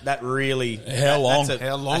that really. How long?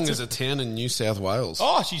 How long is a town in New South Wales?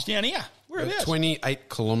 Oh, she's down here. Whereabouts? 28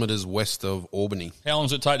 kilometres west of Albany. How long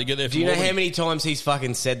does it take to get there? Do you know how many times he's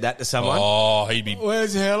fucking said that to someone? Oh, he'd be.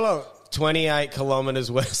 Where's Hello? 28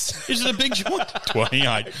 kilometres west. Is it a big joint?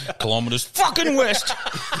 28 kilometres fucking west.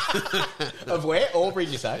 Of where? Albury,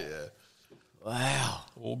 did you say? Yeah. Wow.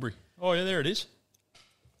 Albury. Oh, yeah, there it is.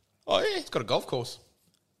 Oh, yeah. It's got a golf course.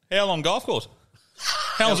 How long golf course?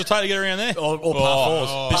 How long does it take to get around there? Or par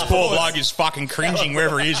fours. This poor bloke is fucking cringing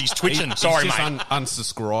wherever he is. He's twitching. Sorry, he's mate.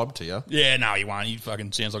 Unsubscribed to you. Yeah, no, he won't. He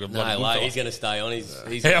fucking sounds like a bloody No way, he's going to stay on.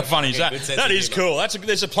 He's How funny is that? That is cool.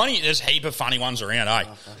 There's a heap of funny ones around, eh?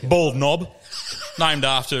 Bald Knob, named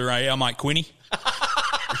after our mate Quinny.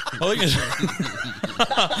 I think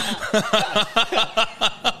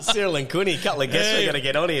it's Cyril and Quinny, a couple of guests we're going to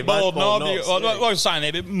get on here. Bald Knob. Knobs, I was saying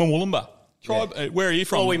there, but Mawulumba. Where are you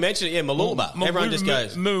from? Well, we mentioned it, Mawulumba. Everyone just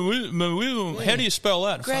goes. How do you spell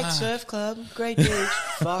that? Great surf club, great beach.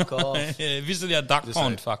 Fuck off. Yeah, visit our duck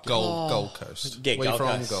pond. Fuck Gold Coast. Yeah, Where Gold you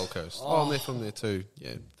from? Coast. Gold Coast. Oh, they're from there too.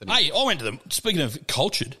 Yeah. Hey, I went to speaking of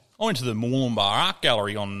cultured, I went to the Mawulumba Art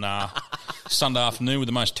Gallery on Sunday afternoon with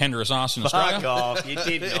the most tenderest ass in Australia. Fuck off. You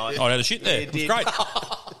did not. I had a shit there. It was great.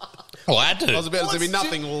 Well, I had to. I was about to say, be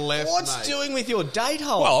nothing left. What's doing with your date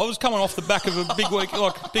hole? Well, I was coming off the back of a big week,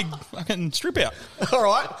 like big fucking strip out. All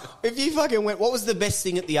right. If you fucking went, what was the best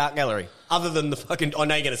thing at the art gallery? Other than the fucking, I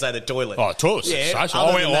know you're going to say the toilet. Oh, toilets. Yeah.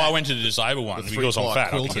 I went to the disabled one because I'm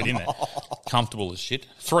fat. I can get in there. Comfortable as shit.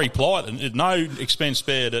 3-ply. No expense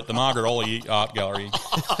spared at the Margaret Ollie Art Gallery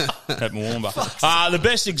at Moolumba. The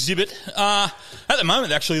best exhibit, at the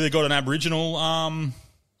moment, actually, they've got an Aboriginal...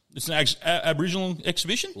 It's an Aboriginal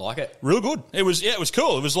exhibition. Like it. Real good. It was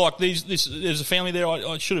cool. It was like there's a family there.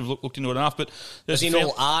 I should have looked into it enough, but there's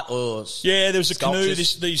all art or yeah, there was a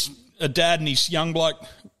sculptures? canoe. A dad and his young bloke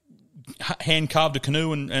hand carved a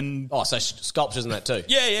canoe and so sculptures and that too.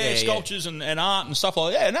 Yeah, sculptures and art and stuff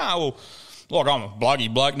like that. Yeah, no, well, look, I'm a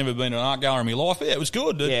blokey bloke, never been to an art gallery in my life. Yeah, it was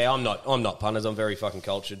good. Yeah, I'm not punters. I'm very fucking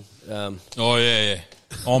cultured. Oh yeah.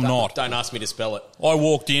 I'm not. Don't ask me to spell it. I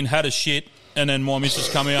walked in, had a shit. And then my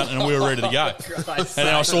missus come out and we were ready to go. And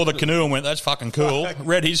then I saw the canoe and went, that's fucking cool.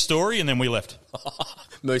 Read his story and then we left.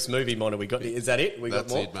 Moose movie monitor, we got. Is that it? We got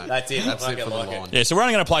more? It, mate. That's it. That's it for the line. Yeah, so we're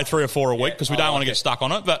only going to play 3 or 4 a week because we don't want to get stuck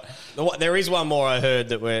on it. But there is one more I heard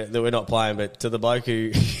that we're not playing, but to the bloke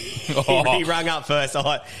who he rung up first,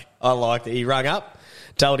 I liked it. He rung up,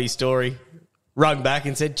 told his story, rung back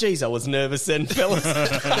and said, geez, I was nervous then, fellas.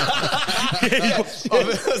 I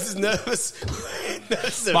was nervous.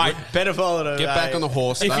 Mate, pedophile. Get back on the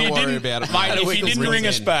horse. Don't worry about it. Mate, if you didn't ring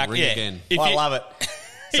us back, again. I love it.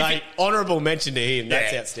 So, honourable mention to him.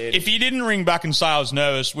 That's outstanding. If you didn't ring back and say I was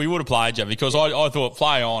nervous, we would have played you because I thought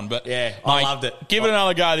play on. But yeah, I loved it. Give it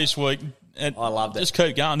another go this week. I loved it. Just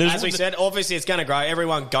keep going. As we said, obviously it's going to grow.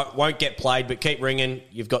 Everyone won't get played, but keep ringing.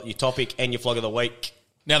 You've got your topic and your flog of the week.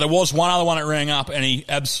 Now, there was one other one that rang up and he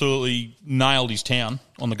absolutely nailed his town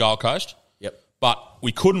on the Gold Coast. Yep. But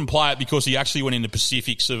we couldn't play it because he actually went into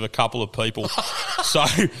Pacifics of a couple of people. So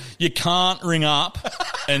you can't ring up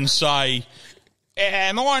and say,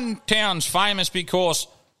 my town's famous because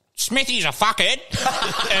Smithy's a fuckhead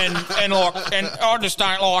and I just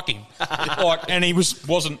don't like him. And he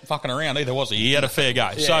wasn't fucking around either, was he? He had a fair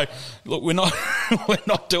go. Yeah. So, look, we're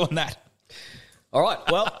not doing that. All right,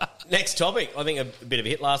 well, next topic. I think a bit of a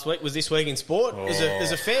hit last week was This Week in Sport.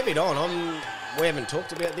 There's a fair bit on. We haven't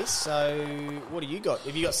talked about this, so what do you got?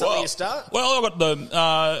 Have you got something to start? Well, I've got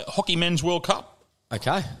the Hockey Men's World Cup.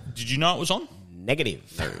 Okay. Did you know it was on? Negative.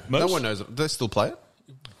 No one knows it. Do they still play it?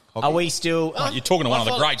 Hockey? Are we still... you're talking to one of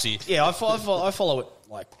the greats here. Yeah, I follow it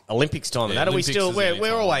like Olympics time. Yeah, are we still...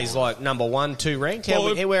 We're always like number 1, 2 ranked.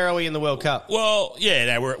 Where are we in the World Cup? Well, yeah,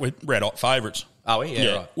 no, we're red hot favourites. Are we?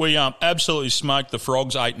 Yeah, right. We absolutely smoked the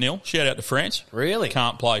Frogs 8-0. Shout out to France. Really?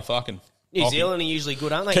 Can't play fucking New hockey. Zealand are usually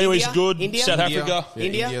good, aren't they? Kiwis good. India? South Africa. Yeah,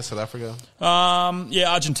 India, South Africa.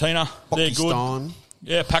 Argentina. They're good.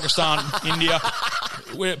 Yeah, Pakistan, India.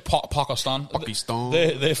 We're Pakistan.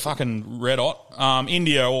 They're fucking red hot.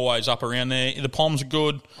 India always up around there. The Poms are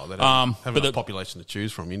good. Oh, they don't have enough population to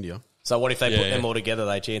choose from, India. So what if they put them all together?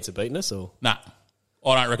 They chance of beating us, or nah?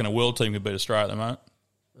 I don't reckon a world team could beat Australia at the moment.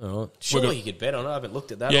 Oh, surely you could bet on it. I haven't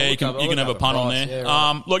looked at that. Yeah, you can have a punt on there. Yeah,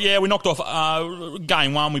 right. Look, we knocked off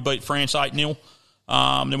game 1. We beat France 8-0.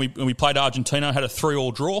 Then we played Argentina, had a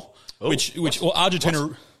 3-3 draw. Ooh, which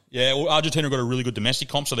Argentina. Yeah, well, Argentina got a really good domestic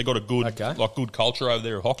comp, so they got a good good culture over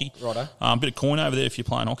there of hockey. Righto. Bit of coin over there if you're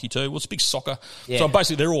playing hockey too. Well, it's big soccer. Yeah. So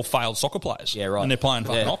basically, they're all failed soccer players. Yeah, right. And they're playing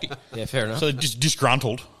fucking hockey. Yeah, fair enough. So they're just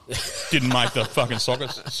disgruntled. Didn't make the fucking soccer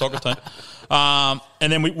team.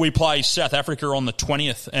 And then we play South Africa on the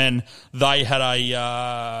 20th, and they had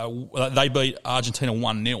they beat Argentina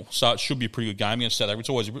 1-0. So it should be a pretty good game against South Africa. It's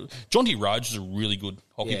always Jonty Rhodes is a really good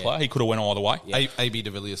hockey player. He could have went either way. Yeah. AB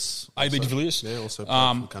de Villiers. AB de Villiers. Yeah, also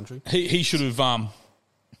played for the country. He should have.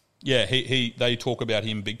 They talk about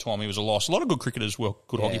him big time. He was a loss. A lot of good cricketers were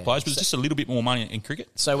good hockey players, but it's just a little bit more money in cricket.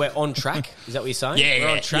 So we're on track. Is that what you're saying? Yeah, we're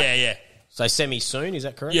on track. Yeah. So semi soon, is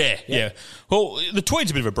that correct? Yeah. Well, the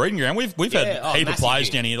Tweed's a bit of a breeding ground. We've had a heap of players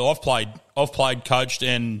down here. I've played, coached,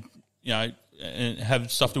 and and have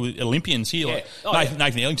stuff to do with Olympians here. Like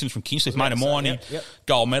Nathan Ellington's from Kingscliff, mate of mine.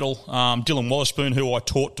 Gold medal. Dylan Wotherspoon, who I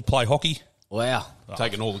taught to play hockey. Wow.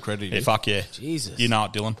 Taking all the credit. Yeah, fuck yeah. Jesus. You know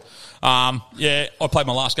it, Dylan. I played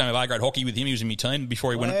my last game of A-grade hockey with him. He was in my team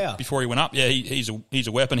before he went up. Yeah, he's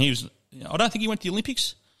a weapon. He was. I don't think he went to the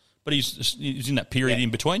Olympics, but he's in that period in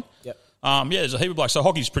between. Yep. There's a heap of blokes. So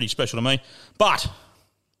hockey's pretty special to me. But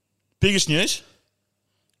biggest news,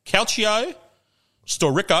 Calcio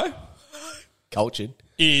Storico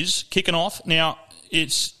is kicking off. Now,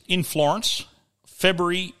 it's in Florence,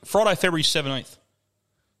 Friday, February 17th.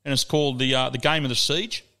 And it's called the Game of the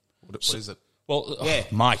Siege. What is it? Well,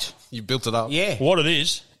 mate. You built it up. Yeah. What it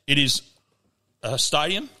is a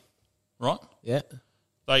stadium, right? Yeah.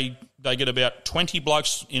 They get about 20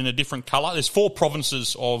 blokes in a different colour. There's 4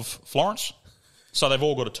 provinces of Florence, so they've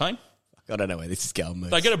all got a team. I don't know where this is going,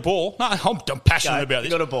 Moose. They get a ball. No, I'm passionate about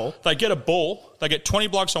this. They got a ball. They get a ball. They get 20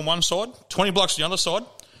 blokes on one side, 20 blokes on the other side.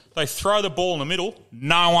 They throw the ball in the middle.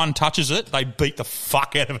 No one touches it. They beat the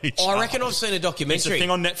fuck out of each other. I reckon I've seen a documentary. It's a thing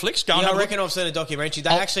on Netflix. I reckon I've seen a documentary. They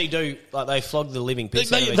actually do, like, they flog the living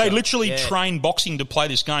piss out of each They other. literally train boxing to play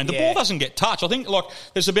this game. The ball doesn't get touched. I think, like,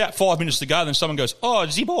 there's about 5 minutes to go, then someone goes, oh,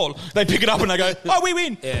 the ball. They pick it up and they go, oh, we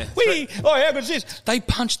win. Yeah. We. Oh, how good is this? They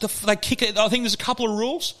punch they kick it. I think there's a couple of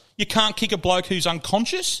rules. You can't kick a bloke who's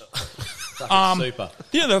unconscious. Super.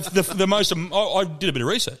 Yeah, the most. I did a bit of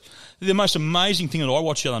research. The most amazing thing that I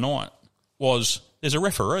watched the other night was there's a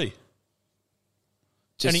referee.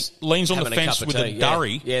 And he leans on the fence with a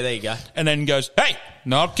durry. Yeah, there you go. And then goes, hey,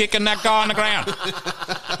 not kicking that guy on the ground.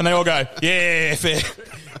 And they all go, yeah, fair.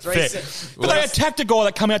 But they attacked a guy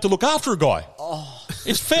that come out to look after a guy. Oh.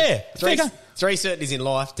 It's fair. Three certainties in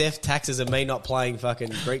life: death, taxes, and me not playing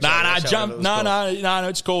fucking Greek. No,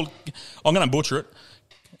 it's called, I'm going to butcher it,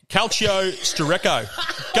 Calcio Starecco.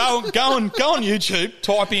 Go on YouTube,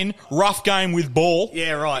 type in rough game with ball.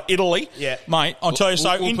 Yeah, right. Italy. Yeah. Mate, I'll tell you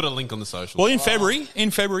so. We'll put a link on the social. Well, in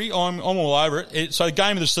February, I'm all over it. So the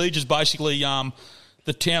game of the siege is basically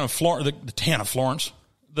the town of Florence. The town of Florence.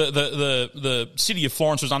 The city of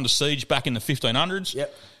Florence was under siege back in the 1500s.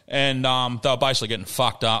 Yep. And they were basically getting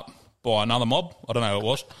fucked up by another mob. I don't know who it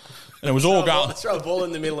was. And it was all going. Throw a ball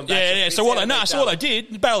in the middle and back. Yeah. So what they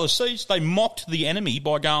did, the Battle of the Siege, they mocked the enemy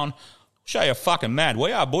by going, show you how fucking mad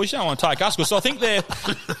we are, boys. You don't want to take us. So I think they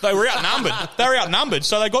were outnumbered. They were outnumbered.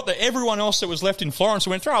 So they got everyone else that was left in Florence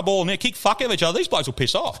and went, throw a ball in there, kick fuck out of each other. These blokes will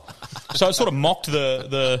piss off. So it sort of mocked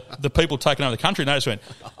the people taking over the country. And they just went,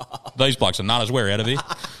 these blokes are nutters. We're out of here.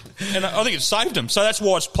 And I think it saved them. So that's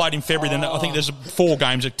why it's played in February. Then I think there's 4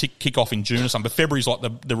 games that kick off in June or something. But February's like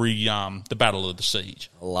the Battle of the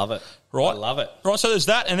Siege. I love it. Right? I love it. Right, so there's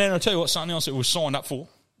that. And then I'll tell you what, something else that we signed up for.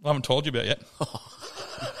 I haven't told you about yet.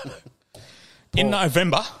 In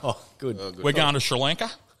November, we're going to Sri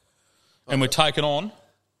Lanka. And we're taking on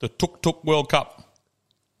the Tuk-Tuk World Cup.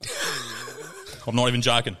 I'm not even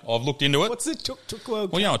joking. I've looked into it. What's the Tuk-Tuk World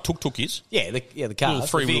Cup? Well, you know what Tuk-Tuk is? Yeah, the car.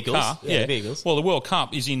 Little 3-wheel car. Yeah, the vehicles. Well, the World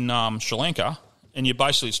Cup is in Sri Lanka, and you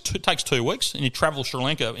basically it takes 2 weeks, and you travel Sri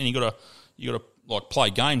Lanka, and you got to like play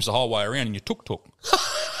games the whole way around in your tuk-tuk.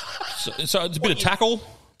 so it's a bit of tackle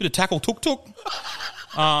tuk-tuk.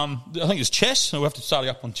 I think it's chess. We'll have to start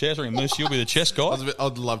up on chess. I think Moose, you'll be the chess guy.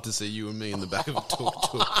 I'd love to see you and me in the back of a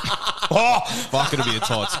tuk-tuk. Fuck, it'll be a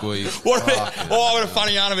tight squeeze. What a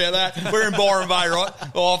funny yarn about that. We're in Byron Bay, right?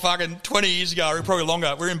 Fucking 20 years ago, probably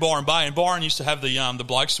longer. We're in Byron Bay, and Byron used to have the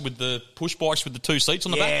blokes with the push bikes with the 2 seats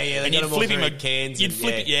on the back. Yeah, and you'd flip him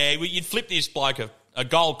you'd flip this bloke a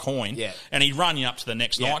gold coin, and he'd run you up to the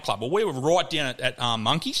next nightclub. Well, we were right down at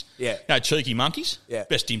Monkeys. Yeah. Cheeky Monkeys. Yeah.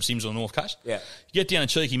 Best dim sims on the North Coast. Yeah. You get down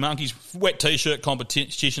to Cheeky Monkeys, wet T-shirt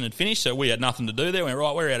competition had finished, so we had nothing to do there. We went,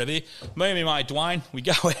 right, we're out of here. Me and my mate Dwayne, we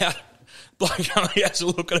go out. Bloke only has a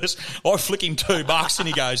look at us. I flick him $2 and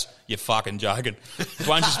he goes, "You're fucking joking."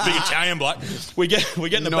 Dwayne's this big Italian bloke. We get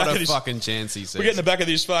in the back of this fucking chance, he says. We get in the back of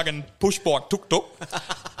this fucking push bike tuk-tuk.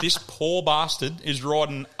 This poor bastard is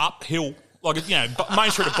riding uphill, like, you know, Main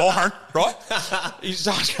Street of Byron, right? He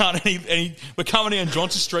starts going, and we're coming down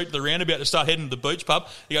Johnson Street to the roundabout to start heading to the beach pub.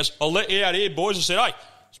 He goes, "I'll let you out here, boys." I said, "Hey,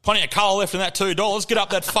 there's plenty of coal left in that $2. Get up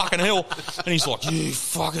that fucking hill." And he's like, "You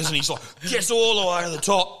fuckers." And he's like, gets all the way to the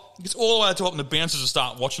top. Gets all the way to the top, and the bouncers will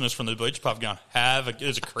start watching us from the beach pub going,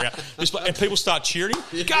 there's a crowd. And people start cheering. Go,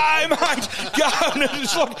 mate, go. And it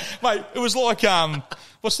was like,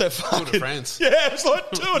 what's that fucking... Tour de France. Yeah, it was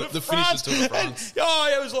like Tour de France. The finish of Tour de France.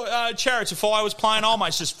 It was like Chariots of Fire was playing. Oh,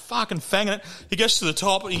 mate's just fucking fanging it. He gets to the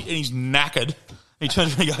top, and he's knackered. He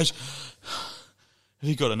turns around and he goes, "Have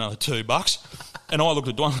you got another $2? And I looked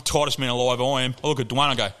at Dwayne, the tightest man alive I am. I look at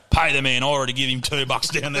Dwayne and I go, "Pay the man. I already give him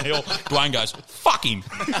 $2 down the hill." Dwayne goes, "Fuck him."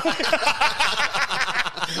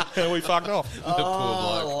 And we fucked off.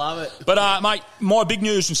 Oh, I love it. But, mate, my big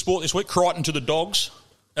news in sport this week, Crichton to the Dogs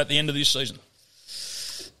at the end of this season.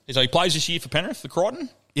 So he plays this year for Penrith, the Crichton.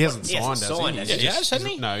 He hasn't signed, has he? He has, hasn't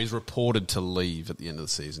he? No, he's reported to leave at the end of the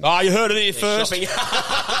season. Oh, you heard it here first.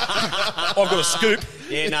 I've got a scoop.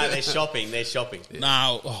 Yeah, no, they're shopping.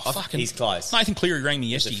 No, fucking... He's close. Nathan Cleary rang me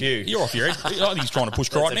yesterday. There's a few. You're off your head. I think he's trying to push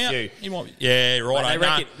Crichton out. He might be. Yeah, right. They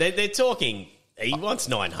reckon, they're talking... He wants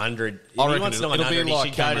 900. I reckon he wants 900. It'll be like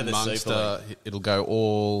he should go to the Munster. Super League. It'll go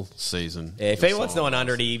all season. Yeah, if he wants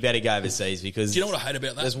 900, he better go overseas because... Do you know what I hate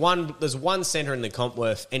about that? There's one centre in the comp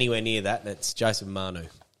worth anywhere near that, and it's Joseph Manu.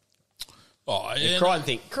 Oh, yeah.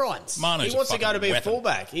 Crichton's. Manu's he wants to go to be weapon. a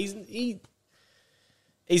fullback. He's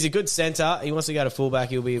He's a good centre. He wants to go to fullback.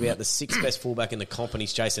 He'll be about the 6th best fullback in the comp, and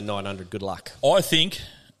he's chasing 900. Good luck. I think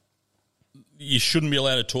you shouldn't be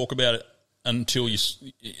allowed to talk about it until you...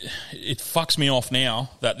 It fucks me off now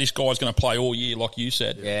that this guy's going to play all year, like you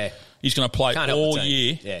said. Yeah. He's going to play all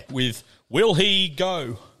year with, will he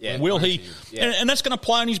go? Yeah. Will he... Yeah. And that's going to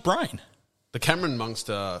play in his brain. The Cameron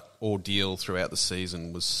Munster ordeal throughout the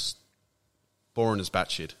season was boring as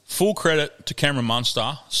batshit. Full credit to Cameron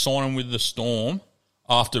Munster, signing with the Storm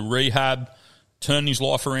after rehab, turning his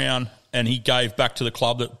life around, and he gave back to the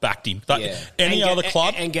club that backed him. Any other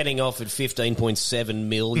club... And getting offered $15.7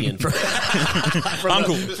 million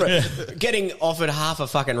getting offered half a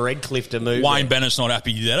fucking Redcliffe to move. Wayne Bennett's not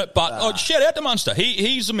happy he did it, but shout out to Munster.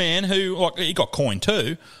 He's a man who, he got coined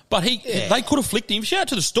too, but they could have flicked him. Shout out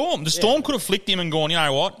to the Storm. The Storm could have flicked him and gone, you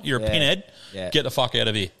know what, you're a pinhead, get the fuck out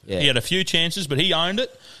of here. Yeah. He had a few chances, but he owned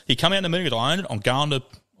it. He come out in the meeting and I owned it.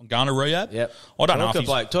 I'm going to rehab. Yep. I don't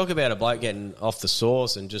know. Talk about a bloke getting off the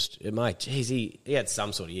sauce and just, mate, geez, he had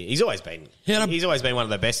some sort of year. He's always been one of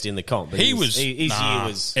the best in the comp. But his year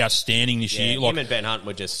was outstanding this year. Him and Ben Hunt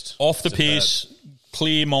were just off the piss,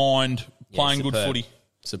 clear mind, playing good footy.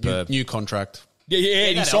 Superb. New contract. Yeah,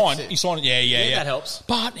 he signed it. Yeah. That helps.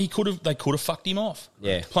 But they could have fucked him off.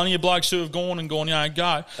 Yeah. Plenty of blokes who have gone, go.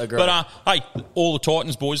 Agreed. But, hey, all the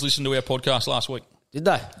Titans boys listened to our podcast last week. Did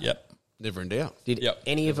they? Yep. Never in doubt. Did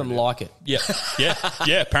any of them like it?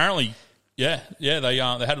 Yeah. Apparently, yeah. They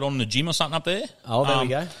had it on in the gym or something up there. Oh, there we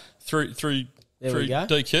go. Through we go.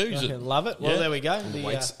 DQ. I love it. Well, there we go.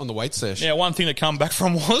 On the weight session. Yeah, one thing that come back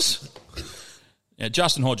from was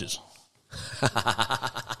Justin Hodges.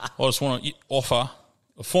 I just want to offer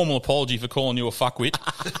a formal apology for calling you a fuckwit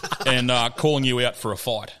and calling you out for a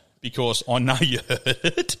fight because I know you heard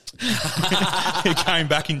it. It came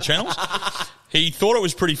back in channels. He thought it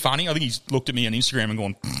was pretty funny. I think he's looked at me on Instagram and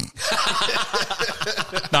gone,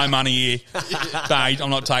 no money here. No, I'm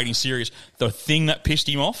not taking him serious. The thing that pissed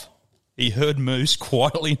him off, he heard Moose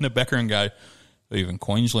quietly in the background go, even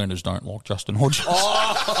Queenslanders don't like Justin Hodges.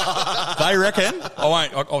 They reckon, I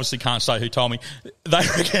obviously can't say who told me, they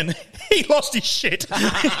reckon he lost his shit.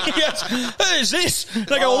 He goes, who's this?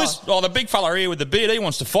 They go, the big fella here with the beard, he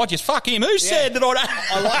wants to fight you. Fuck him. Who said that I don't?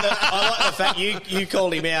 I like the fact you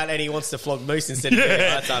called him out and he wants to flog Moose instead of me.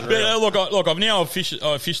 That's unreal. Look, I've now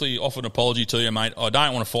officially offered an apology to you, mate. I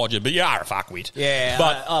don't want to fight you, but you are a fuckwit. Yeah,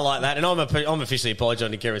 but I like that. And I'm officially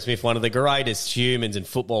apologising to Cameron Smith, one of the greatest humans and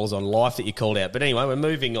footballers on life that you called out. But anyway, we're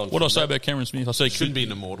moving on. What did I say about Cameron Smith? I said should be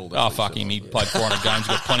an immortal. Fuck him. He played 400 games.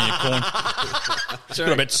 Got plenty of coin. He's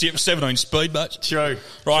got about 17 speed, mate. True.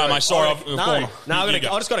 Right, mate. Sorry, I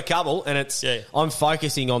just got a couple, and it's I'm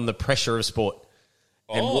focusing on the pressure of sport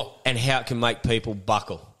and how it can make people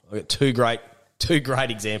buckle. I've got two great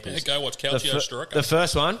examples. Yeah, go watch Calcio Striker. The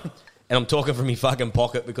first one, and I'm talking from my fucking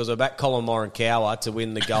pocket because I backed Colin Morikawa to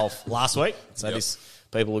win the golf last week. So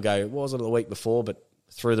people will go, was it the week before? But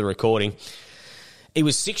through the recording, he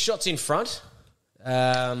was 6 shots in front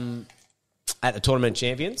at the Tournament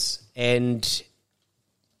Champions and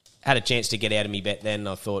had a chance to get out of me bet then.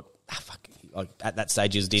 I thought, fuck. At that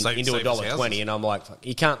stage, he was into $1.20, and I'm like, fuck,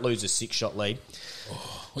 you can't lose a 6-shot lead.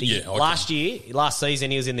 Last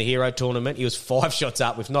season, he was in the Hero Tournament. He was 5 shots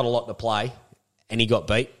up with not a lot to play, and he got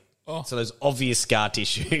beat. So there's obvious scar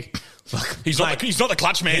tissue. He's not the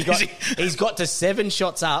clutch man, is he? He's got to 7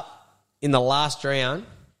 shots up in the last round,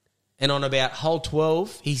 and on about hole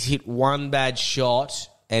 12, he's hit one bad shot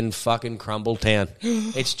and fucking crumbled town.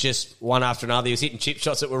 It's just one after another. He was hitting chip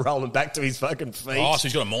shots that were rolling back to his fucking feet. Oh, so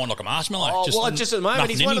he's got a mind like a marshmallow. Just at the moment,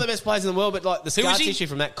 he's one of the best players in the world, but like the scar tissue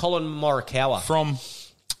from that, Colin Morikawa.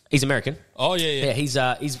 He's American. Oh, yeah. Yeah,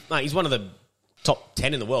 he's one of the top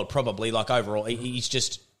 10 in the world, probably, like overall. He's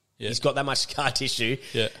just... Yeah. He's got that much scar tissue.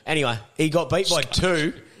 Yeah. Anyway, he got beat by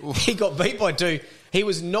 2. He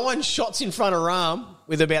was 9 shots in front of Rahm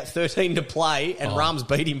with about 13 to play, and Rahm's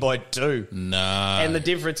beat him by 2. No. And the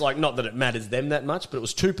difference, not that it matters them that much, but it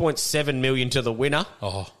was $2.7 million to the winner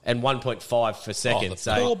and 1.5 for second.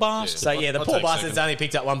 Poor bastard. The poor bastard's only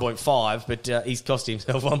picked up 1.5, but he's cost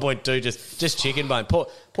himself 1.2 just chicken bone.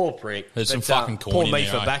 Poor prick. There's some fucking coin poor in me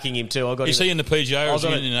there, for backing him too. Is he in the PGA? I was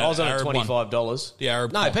on at $25. The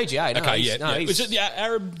Arab. No, PGA. No, okay, yeah. Is it the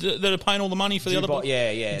Arab that are paying all the money for the other?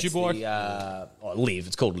 Yeah. Dubai. Live.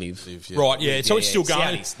 It's called Live. Right. Yeah. So it's still going.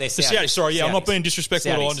 They're Saudis. Sorry. Yeah. I'm not being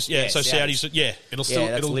disrespectful. Saudis. So Saudis. Yeah.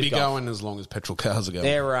 It'll be going as long as petrol cars are going.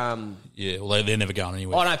 They're they're never going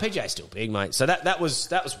anywhere. Oh no, PGA's still big, mate. So that was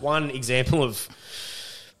one example of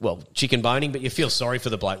chicken boning, but you feel sorry for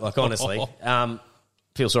the bloke. Like honestly,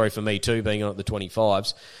 feel sorry for me too, being on at the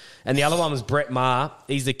 25s. And the other one was Brett Maher.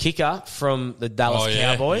 He's the kicker from the Dallas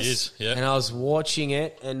Cowboys. He is, yeah. And I was watching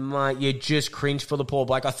it, and mate, you just cringe for the poor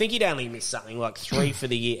bloke. I think he'd only missed something like 3 for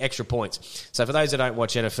the year, extra points. So for those that don't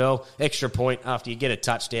watch NFL, extra point after you get a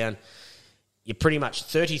touchdown, you're pretty much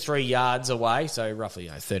 33 yards away, so roughly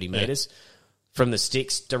 30 metres from the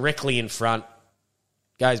sticks, directly in front,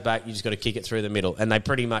 goes back, you just got to kick it through the middle. And they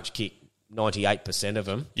pretty much kick 98% of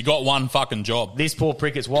them. You got one fucking job. This poor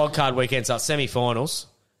prick, it's wildcard weekend, so it's semi-finals,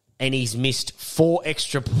 and he's missed 4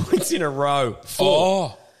 extra points in a row.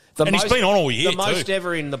 4. He's been on all year, The most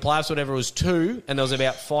ever in the playoffs, whatever, was 2, and there was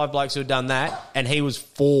about 5 blokes who had done that, and he was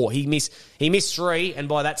 4. He missed 3, and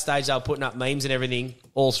by that stage they were putting up memes and everything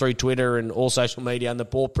all through Twitter and all social media, and the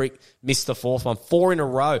poor prick missed the 4th one. 4 in a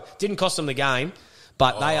row. Didn't cost them the game,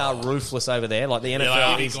 but they are ruthless over there. Like the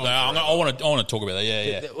NFL I want to talk about that.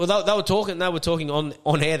 Yeah. Well, they were talking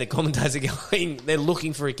on air. The commentators are going, they're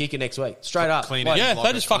looking for a kicker next week, straight up. They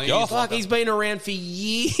just fuck you off. Fuck, he's been around for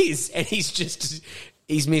years, and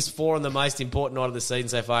he's missed 4 on the most important night of the season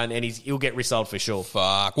so far, and he'll get resold for sure.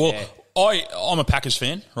 Fuck. Well, I'm a Packers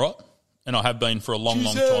fan, right? And I have been for a long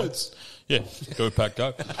time. Yeah, go Pack,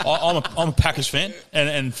 go. I'm a Packers fan,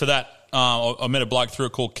 and for that, I met a bloke through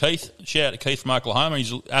it called Keith. Shout out to Keith from Oklahoma.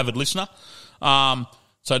 He's an avid listener.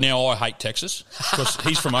 So now I hate Texas because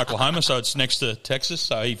he's from Oklahoma, so it's next to Texas.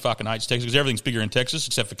 So he fucking hates Texas because everything's bigger in Texas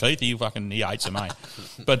except for Keith. He hates it, mate.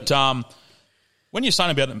 But when you're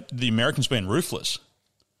saying about the Americans being ruthless,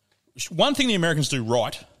 one thing the Americans do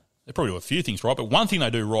right, they probably do a few things right, but one thing they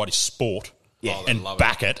do right is sport. Yeah, and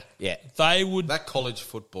back it. Yeah, they would that college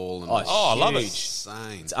football. And I love it.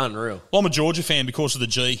 Insane. It's unreal. Well, I'm a Georgia fan because of the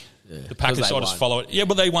G. Yeah. The Packers, I just follow it. Yeah,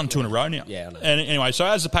 but they won 2 in a row now. Yeah, I know. And anyway, so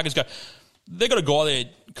as the Packers go, they got a guy there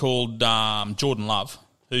called Jordan Love,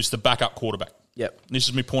 who's the backup quarterback. Yep. And this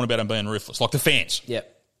is my point about him being ruthless, like the fans.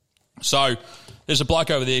 Yep. So there's a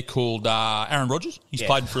bloke over there called Aaron Rodgers. He's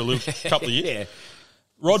played for a couple of years. Yeah.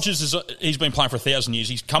 Rodgers he's been playing for 1,000 years.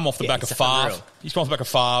 He's come off the back of Favre. He's come off the back of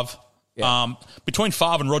Favre. Yeah. Between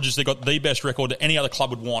Favre and Rodgers, they've got the best record that any other club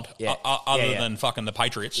would want, other than fucking the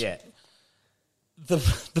Patriots. Yeah.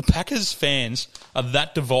 The Packers fans are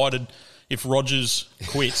that divided if Rodgers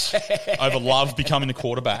quits over Love becoming the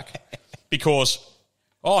quarterback because,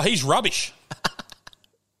 he's rubbish.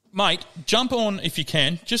 Mate, jump on, if you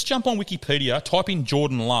can, just jump on Wikipedia, type in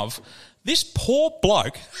Jordan Love. This poor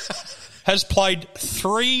bloke has played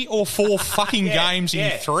 3 or 4 fucking games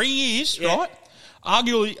in 3 years, right?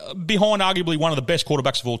 Arguably one of the best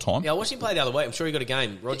quarterbacks of all time. Yeah, I watched him play the other way. I'm sure he got a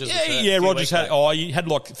game. Rodgers Rodgers he had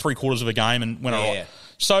like 3/4 of a game and went all right.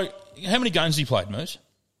 So how many games has he played, Moose?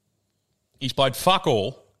 He's played fuck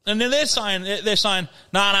all. And then they're saying,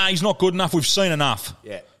 no, he's not good enough. We've seen enough.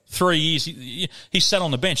 Yeah. 3 years. He's sat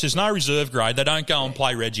on the bench. There's no reserve grade. They don't go and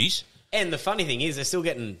play Reggies. And the funny thing is, they're still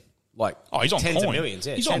getting he's on tens coin. of millions.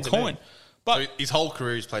 Yeah, he's on coin. But so his whole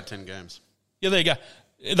career, he's played 10 games. Yeah, there you go.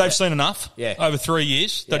 They've seen enough over 3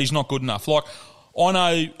 years that he's not good enough. Like, I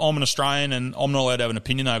know I'm an Australian and I'm not allowed to have an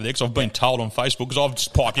opinion over there because I've been told on Facebook because I've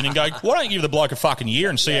just piped in and go, why don't you give the bloke a fucking year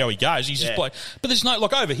and see how he goes? He's just played. But there's no,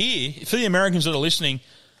 like over here, for the Americans that are listening,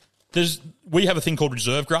 we have a thing called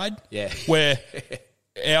reserve grade where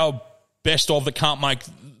our best of that can't make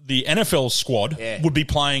the NFL squad would be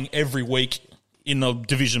playing every week in the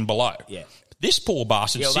division below. Yeah. This poor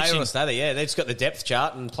bastard sits they've just got the depth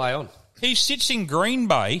chart and play on. He sits in Green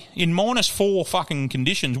Bay in -4 fucking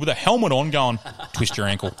conditions with a helmet on going, twist your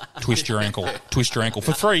ankle, twist your ankle, twist your ankle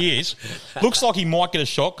for 3 years. Looks like he might get a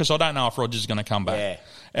shot because I don't know if Rodgers is going to come back. Yeah.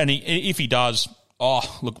 And if he does,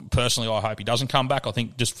 personally, I hope he doesn't come back. I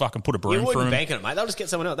think just fucking put a broom for him. You wouldn't bank on it, mate. They'll just get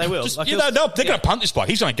someone else. They will. They're going to punt this bloke.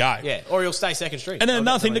 He's going to go. Yeah, or he'll stay second string. And then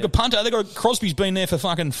another thing, they got punter. They got Crosby's been there for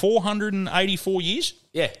fucking 484 years.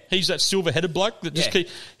 Yeah. He's that silver-headed bloke that just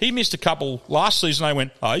he missed a couple last season. They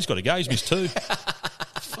went, he's got to go. He's missed 2.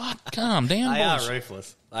 Fuck, calm down, boys. They are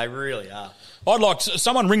ruthless. They really are. I'd like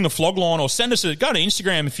someone ring the flog line or send us go to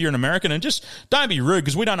Instagram if you're an American and just don't be rude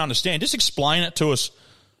because we don't understand. Just explain it to us.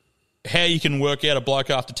 How you can work out a bloke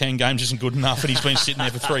after 10 games isn't good enough and he's been sitting there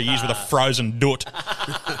for 3 years with a frozen doot,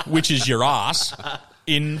 which is your ass,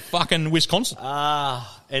 in fucking Wisconsin.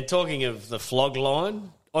 And talking of the flog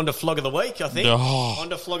line, on to flog of the week, I think. On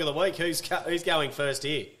to flog of the week. Who's going first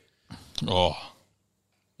here?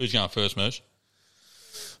 Who's going first, Moose?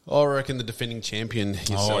 I reckon the defending champion.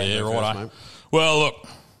 Right. Well, look.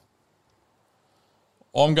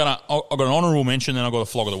 I've got an honourable mention, then I've got a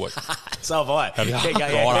flog of the week. So have I. So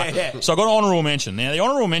I've got an honourable mention. Now, the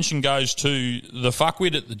honourable mention goes to the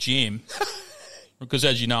fuckwit at the gym, because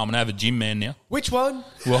as you know, I'm an avid gym man now. Which one?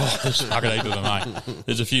 Well, there's fucking heap of them, mate.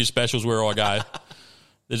 There's a few specials where I go.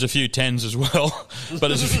 There's a few 10s as well, but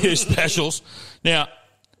there's a few specials. Now,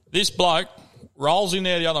 this bloke rolls in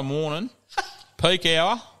there the other morning, peak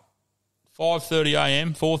hour, 5:30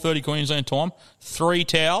 a.m., 4:30 Queensland time, 3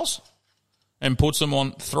 towels, and puts them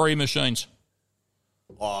on 3 machines.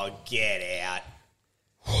 Oh, get out.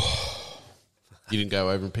 You didn't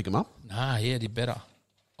go over and pick them up? Nah, yeah, did better.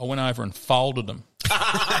 I went over and folded them.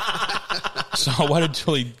 So I waited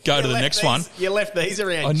till he'd go to the next one. You left these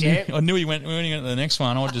around, champ. I knew when he went to the next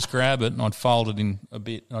one, I'd just grab it and I'd fold it in a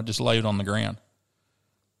bit and I'd just leave it on the ground.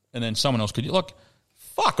 And then someone else could, like,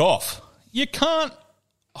 fuck off. You can't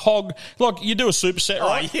hog, like, you do a superset,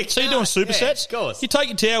 right? So you're doing supersets. Of course. You take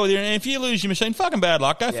your towel with you, and if you lose your machine, fucking bad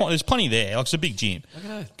luck. Go find, there's plenty there. Like, it's a big gym.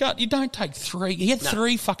 Okay. You don't take 3. You had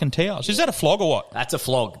 3 fucking towels. Is that a flog or what? That's a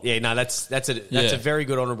flog. Yeah, no, that's a very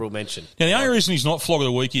good honourable mention. Now, the only reason he's not flog of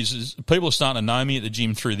the week is people are starting to know me at the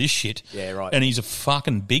gym through this shit. Yeah, right. And he's a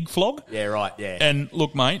fucking big flog. Yeah, right, yeah. And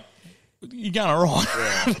look, mate, you're going all right.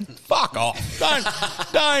 Yeah. Fuck off.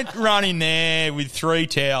 Don't run in there with 3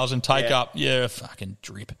 towels and take up your fucking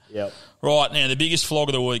drip. Yep. Right, now, the biggest flog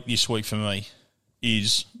of the week this week for me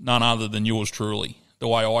is none other than yours truly. The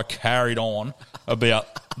way I carried on about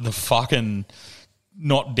the fucking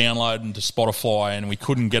not downloading to Spotify and we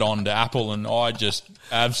couldn't get on to Apple, and I just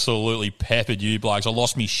absolutely peppered you blokes. I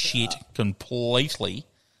lost me shit completely.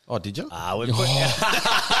 Oh, did you?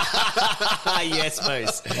 Yes,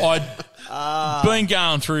 Moose. I'd been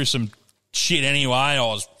going through some shit anyway. I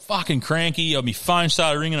was fucking cranky. My phone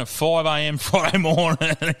started ringing at 5 a.m. Friday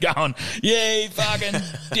morning and going, yeah, you fucking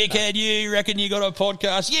dickhead, you reckon you got a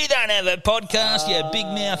podcast? You don't have a podcast, you big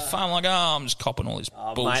mouth. I'm like, I'm just copping all this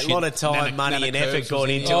bullshit. Mate, a lot of time, money and effort gone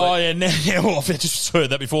into it. Oh, yeah, well, I've just heard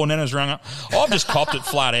that before. Nana's rung up. I've just copped it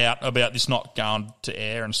flat out about this not going to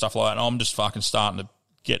air and stuff like that. And I'm just fucking starting to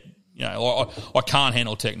get, I can't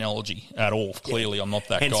handle technology at all. Clearly, I'm not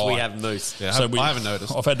that guy. Hence we have Moose. Yeah, I haven't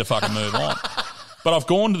noticed. I've had to fucking move on. But I've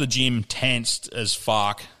gone to the gym tensed as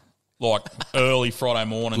fuck, like early Friday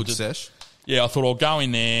morning. Good sesh. Yeah, I thought I'll go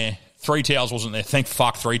in there. 3 towels wasn't there. Thank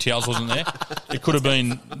fuck 3 towels wasn't there. It could have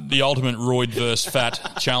been the ultimate roid versus fat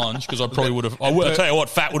challenge because I probably would have. I'll tell you what,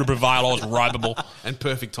 fat would have prevailed. I was ropeable. And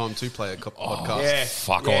perfect time to play a podcast. Yeah,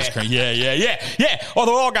 fuck, I was crazy. Yeah. I thought,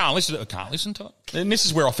 I'll go and listen to it. I can't listen to it. And this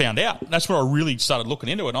is where I found out. That's where I really started looking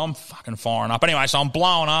into it. I'm fucking firing up. Anyway, so I'm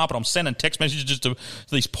blowing up and I'm sending text messages to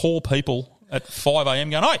these poor people at 5 a.m.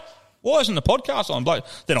 going, hey, why isn't the podcast on, bloke?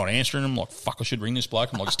 They're not answering them. Like, fuck, I should ring this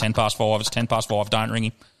bloke. I'm like, it's 10 past 5. It's 10 past 5. Don't ring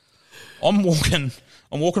him. I'm walking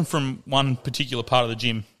from one particular part of the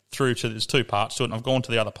gym through to, there's 2 parts to it, and I've gone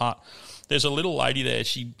to the other part. There's a little lady there,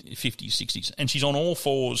 she 50s, 60s, and she's on all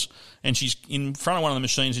fours, and she's in front of one of the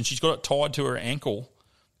machines, and she's got it tied to her ankle,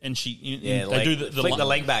 and they do the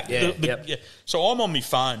leg back. Yeah. So I'm on my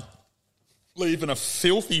phone, leaving a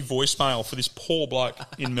filthy voicemail for this poor bloke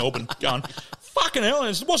in Melbourne, going, fucking hell,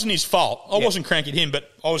 it wasn't his fault. I wasn't cranky at him,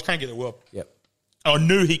 but I was cranky at the world. Yep. I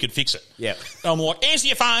knew he could fix it. Yep. I'm like, answer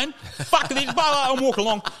your phone. Fuck this. Blah, blah. I'm walking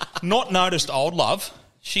along. Not noticed old love.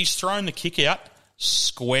 She's thrown the kick out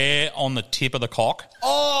square on the tip of the cock.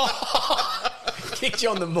 Oh! Kicked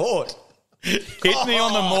you on the mort. Hit me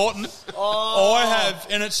on the Morton. Oh. I have,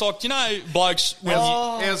 and it's like, blokes.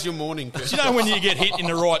 How's your morning? Do you know when you get hit in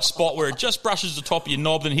the right spot where it just brushes the top of your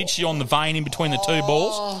knob and hits you on the vein in between the 2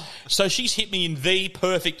 balls? So she's hit me in the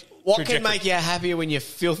perfect What trajectory. can make you happier when you're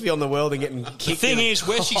filthy on the world and getting kicked? The thing is,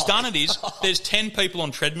 where she's done it is, there's 10 people on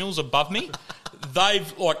treadmills above me.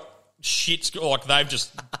 They've, they've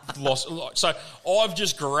just lost. So I've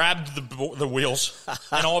just grabbed the wheels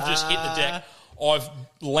and I've just hit the deck. I've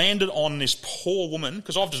landed on this poor woman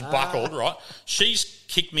because I've just buckled, right? She's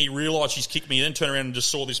kicked me, realised she's kicked me, then turned around and just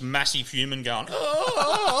saw this massive human going,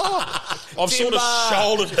 I've sort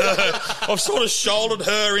of shouldered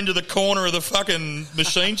her into the corner of the fucking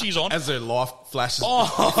machine she's on. As her life flashes.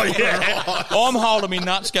 Oh, yeah. I'm holding me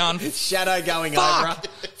nuts going, shadow going over.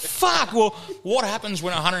 Fuck. Well, what happens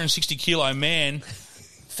when a 160-kilo man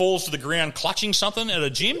falls to the ground clutching something at a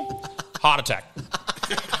gym? Heart attack.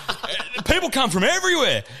 People come from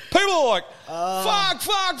everywhere. People are like, fuck.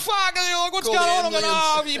 And they're like, what's going on? I'm like,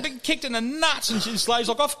 oh, you've been kicked in the nuts. And this lady's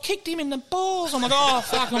like, I've kicked him in the balls. I'm like, oh,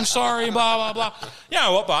 fuck, I'm sorry, blah, blah, blah. You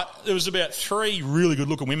know what, but there was about 3 really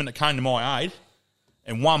good-looking women that came to my aid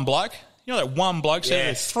and 1 bloke. You know that 1 bloke said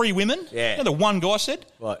there's 3 women? Yeah. You know the 1 guy said?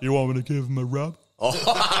 What? You want me to give him a rub?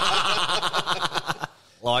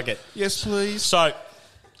 Like it. Yes, please. So...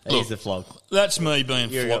 He's the flog. That's me being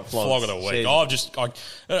flog of the week.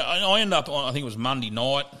 I end up on, I think it was Monday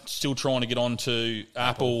night, still trying to get onto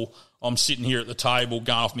Apple. I'm sitting here at the table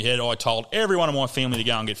going off my head. I told everyone in my family to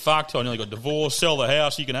go and get fucked. I nearly got divorced, sell the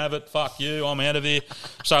house, you can have it, fuck you, I'm out of here.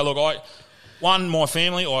 So, look, one, my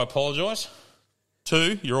family, I apologise.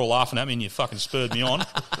 Two, you're all laughing at me and you fucking spurred me on.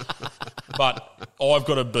 But I've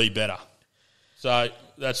got to be better. So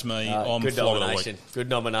that's me. I'm good flog of the nomination. week. Good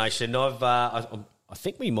nomination. I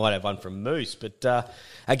think we might have one from Moose, but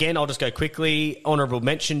again, I'll just go quickly. Honourable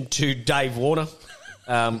mention to Dave Warner.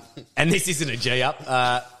 And this isn't a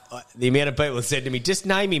G-up. The amount of people have said to me, just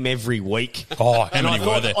name him every week. Oh, how many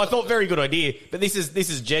were there? I thought, very good idea, but this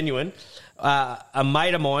is genuine. A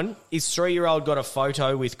mate of mine, his 3-year-old got a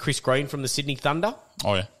photo with Chris Green from the Sydney Thunder.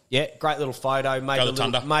 Oh, yeah. Yeah, great little photo. Made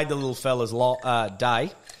the little fella's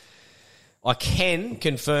day. I can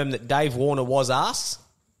confirm that Dave Warner was asked,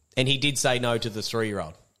 and he did say no to the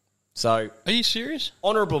 3-year-old. So, are you serious?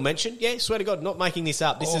 Honourable mention. Yeah, swear to God, not making this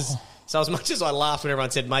up. This is... So as much as I laughed when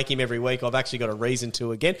everyone said make him every week, I've actually got a reason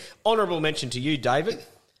to again. Honourable mention to you, David.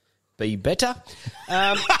 Be better.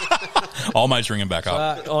 I'll make ring him back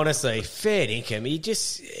up. Honestly, fair income.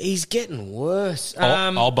 He's getting worse.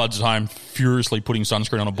 Old Bud's home furiously putting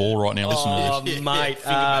sunscreen on a ball right now. Listen to this. Mate.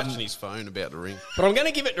 Finger matching his phone about to ring. But I'm going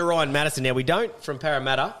to give it to Ryan Madison now. We don't from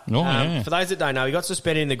Parramatta. Yeah. For those that don't know, he got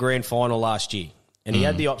suspended in the grand final last year. And he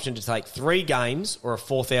had the option to take 3 games or a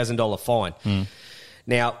 $4,000 fine.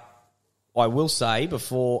 Now... I will say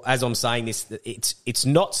before, as I'm saying this, that it's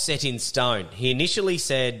not set in stone. He initially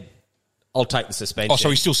said, I'll take the suspension. Oh, so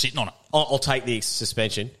he's still sitting on it. I'll take the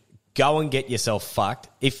suspension. Go and get yourself fucked.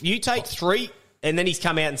 If you take 3, and then he's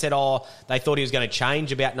come out and said, they thought he was going to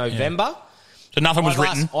change about November. Yeah. So nothing was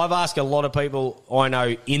written. I've asked a lot of people I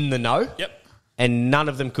know in the know. Yep. And none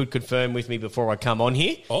of them could confirm with me before I come on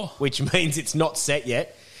here, which means it's not set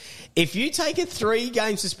yet. If you take a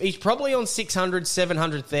 3-game suspension, he's probably on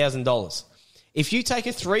 $600,000, $700,000. If you take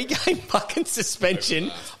a 3-game fucking suspension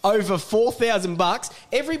over $4,000,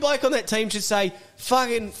 every bloke on that team should say, fuck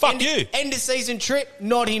you. End of season trip,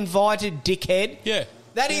 not invited, dickhead. Yeah.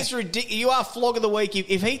 That is ridiculous. You are flog of the week.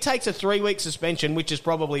 If he takes a 3-week suspension, which is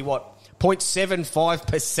probably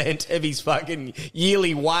 0.75% of his fucking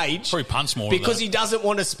yearly wage. Probably punts more because he doesn't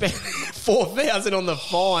want to spend $4,000 on the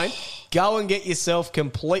fine. Go and get yourself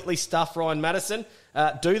completely stuffed, Ryan Madison.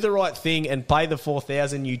 Do the right thing and pay the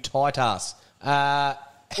 $4,000, you tight ass. And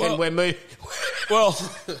we're moving. Well,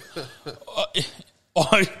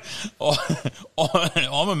 I'm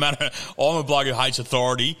a bloke who hates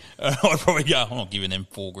authority. I'd probably go, I'm not giving them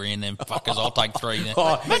 $4,000, them fuckers. I'll take 3. Imagine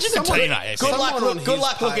the teenagers. Good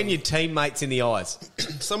luck looking your teammates in the eyes.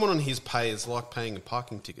 Someone on his pay is like paying a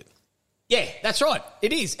parking ticket. Yeah, that's right.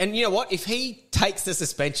 It is. And you know what? If he takes the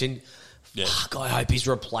suspension, fuck, I hope his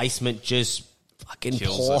replacement just fucking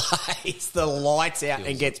plays the lights out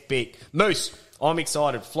and gets big. Moose, I'm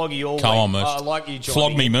excited. Flog you all. Come on, Moose. I like you, Johnny.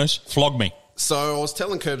 Flog me, Moose. Flog me. So I was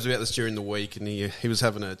telling Curbs about this during the week, and he was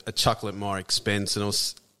having a chuckle at my expense, and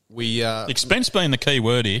expense being the key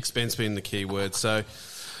word here. Expense being the key word. So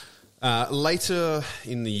later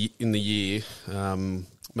in the year,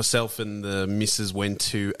 myself and the missus went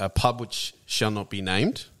to a pub which shall not be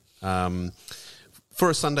named for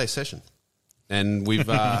a Sunday session. And we've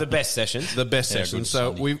the best sessions. The best sessions.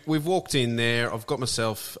 So we've walked in there. I've got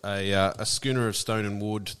myself a schooner of stone and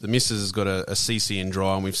wood. The missus has got a CC and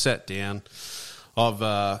dry, and we've sat down.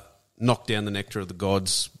 I've knocked down the nectar of the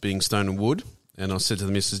gods, being stone and wood, and I said to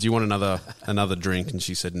the missus, "Do you want another drink?" And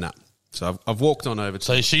she said, "No." So I've walked on over.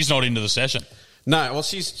 So she's not into the session. No, well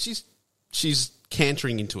she's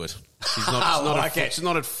cantering into it. She's not she's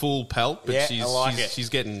not at full pelt, but she's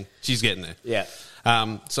getting there. Yeah.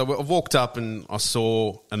 So I've walked up and I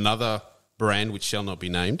saw another brand which shall not be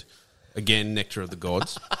named. Again, nectar of the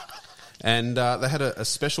gods, and they had a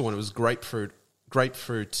special one. It was grapefruit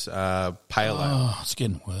pale ale. Oh, it's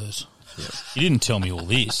getting worse. Yeah. You didn't tell me all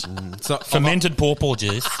this. So fermented pawpaw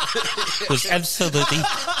juice was absolutely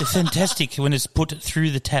fantastic when it's put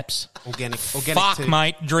through the taps. Organic. Fuck, tea.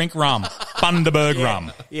 Mate, drink rum. Bundaberg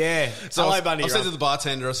rum. Yeah. So I said to the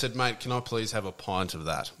bartender, I said, "Mate, can I please have a pint of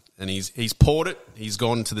that?" And he's poured it. He's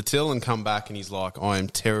gone to the till and come back, and he's like, "I am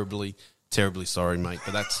terribly, terribly sorry, mate,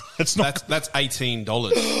 but that's $18."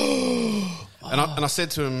 And I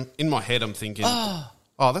said to him, in my head, I'm thinking, "Oh,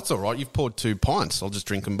 that's all right. You've poured 2 pints. I'll just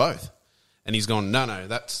drink them both." And he's gone, "No,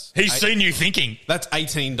 that's..." He's seen you thinking. That's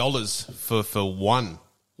 $18 for one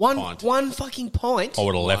pint. One fucking pint? I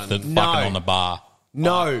would have left it fucking on the bar.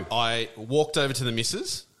 No. I walked over to the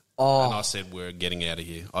missus and I said, "We're getting out of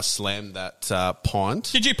here." I slammed that pint.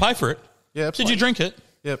 Did you pay for it? Yeah. Did you drink it?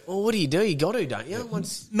 Yep. Well, what do? You got to, don't you?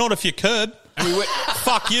 Not if you curb. And we went,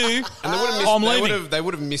 fuck you. And I'm leaving. They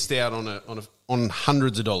would have missed out on on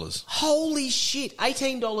hundreds of dollars. Holy shit,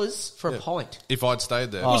 $18 for a pint. If I'd stayed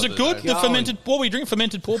there. Was it good? The fermented... What were you drinking?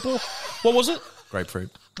 Fermented pawpaw? What was it? Grapefruit.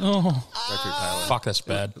 Oh. Grapefruit pale ale. Fuck, that's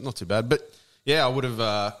bad. Not too bad. But, yeah, I would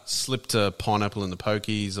have slipped a pineapple in the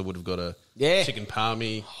pokies. I would have got a chicken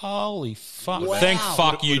palmy. Holy fuck. Wow. Thank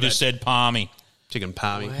fuck you just said palmy. Chicken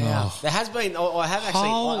palmy. Wow. There has been... I have actually...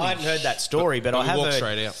 I hadn't heard that story, but I have heard...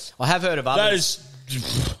 straight out. I have heard of others... That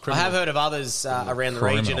is... I have heard of others around the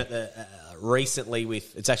Criminal. region at the... recently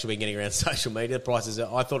with it's actually been getting around social media. The prices,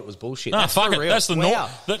 I thought it was bullshit. No, That's fuck for it. real. That's the Wow.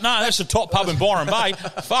 that's the top pub in Byron Bay.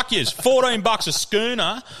 Fuck yous. $14 a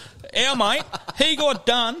schooner. Our mate, he got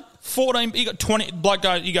done. 14. He got 20. Bloke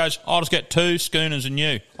goes. He goes. I'll just get 2 schooners and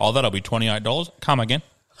you. Oh, that'll be $28. Come again.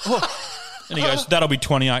 And he goes. That'll be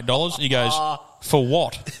 $28. He goes. For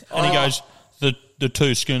what? And he goes. The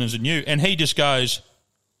 2 schooners and you. And he just goes.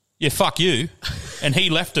 Yeah, fuck you. And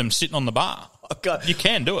he left him sitting on the bar. You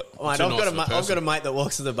can do it. Mate, I've got a mate that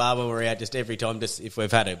walks to the bar when we're out just every time, just if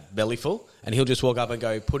we've had a belly full, and he'll just walk up and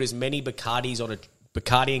go, put as many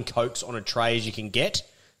Bacardi and Cokes on a tray as you can get,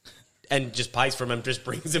 and just pays for them and just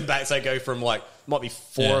brings them back. So go from might be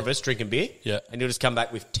 4 of us drinking beer, and he'll just come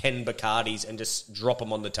back with 10 Bacardis and just drop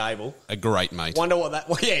them on the table. A great mate. Wonder what that?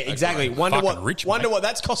 Well, yeah, exactly. Wonder what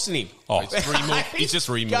that's costing him. Oh, he's just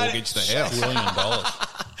remortgaged the house. $1 million.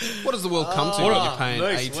 What does the world come to when you're paying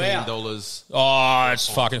 $18? Oh, it's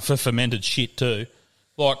fucking for fermented shit too.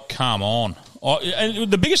 Like, come on.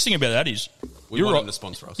 And the biggest thing about that is we want him to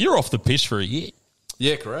sponsor us. You're off the piss for a year.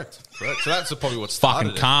 Yeah, correct. So that's probably what started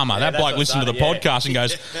fucking karma. That bloke listened to the podcast and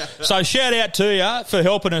goes, so shout out to you for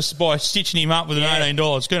helping us by stitching him up with an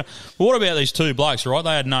 $18 schooner. But what about these 2 blokes, right?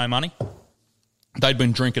 They had no money. They'd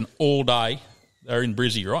been drinking all day. They're in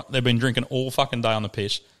Brizzy, right? They've been drinking all fucking day on the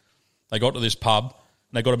piss. They got to this pub.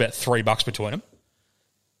 And they got about $3 between them.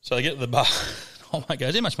 So they get to the bar. Oh, mate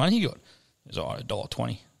goes, how much money you got? He goes,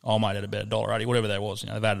 $1.20. Oh, mate, at about $1.80, whatever that was.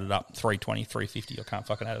 They've added it up, $3.20, $3.50. I can't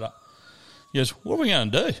fucking add it up. He goes, what are we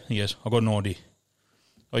going to do? He goes, I've got an idea.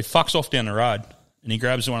 So he fucks off down the road and he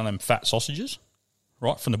grabs one of them fat sausages,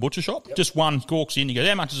 right, from the butcher shop. Yep. Just one, walks in. He goes,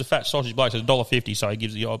 how much is a fat sausage? Bloke says $1.50. So he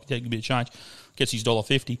gives the take a bit of change, gets his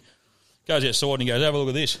 $1.50. Goes outside and he goes, have a look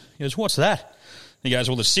at this. He goes, what's that? He goes,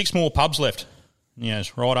 well, there's 6 more pubs left. And he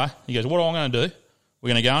goes, righto. He goes, what am I going to do? We're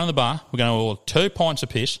going to go into the bar. We're going to order 2 pints of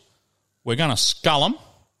piss. We're going to scull them.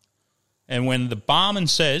 And when the barman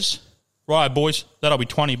says, right, boys, that'll be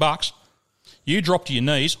 $20, you drop to your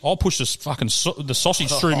knees. I'll push this fucking the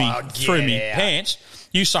sausage through me pants.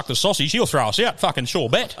 You suck the sausage. You'll throw us out. Fucking sure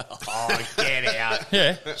bet. Oh, get out.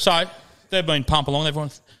 Yeah. So they've been pumping along.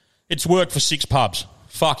 Everyone. It's worked for 6 pubs.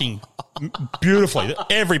 Fucking beautifully.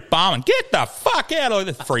 Every barman, get the fuck out of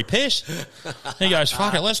the free piss. He goes,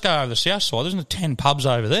 fuck it, let's go over the south side. There's 10 pubs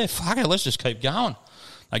over there. Fuck it, let's just keep going.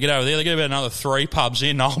 They get over there, they get about another 3 pubs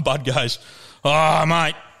in. Old Bud goes, oh,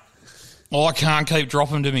 mate, I can't keep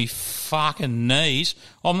dropping to me fucking knees.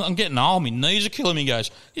 I'm getting old. My knees are killing me. He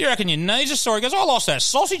goes, you reckon your knees are sore? He goes, I lost that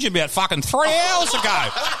sausage about fucking 3 hours ago.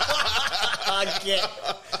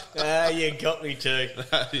 You got me too.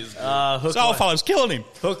 That is good. This old fella's killing him.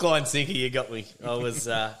 Hook, line, sinker, you got me. I was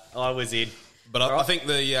in. But I think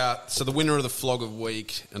the winner of the flog of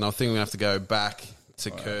week, and I think we have to go back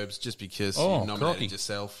to Curbs just because you nominated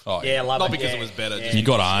yourself. Oh, yeah, I love Not it. because it was better. You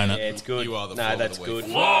got to own it. Yeah, it's good. You are the flog that's of the week.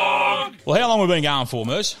 good. Flog! Well, how long have we been going for,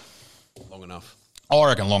 Moose? Long enough. I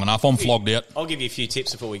reckon long enough. I'm flogged out. I'll give you a few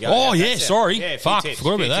tips before we go. Oh, yeah, That's sorry. Yeah, a few Fuck, tips,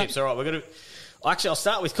 forgot about that. Tips. All right, we're going to... Actually, I'll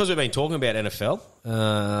start with, because we've been talking about NFL,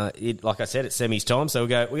 like I said, it's semis time, so we're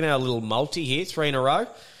going to have a little multi here, 3 in a row.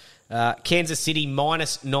 Kansas City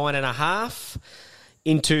minus 9.5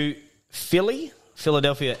 into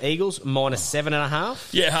Philadelphia Eagles minus 7.5.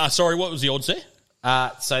 Yeah, sorry, what was the odds there?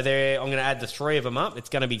 So I'm going to add the 3 of them up. It's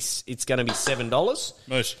going to be $7.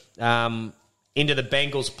 Moose. Into the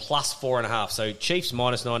Bengals plus 4.5. So Chiefs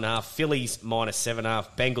minus 9.5, Phillies minus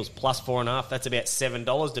 7.5, Bengals plus 4.5. That's about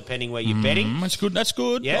 $7 depending where you're betting. That's good. That's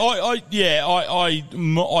good. Yeah. I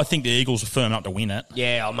think the Eagles are firm up to win it.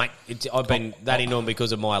 Yeah, mate. I've been that into them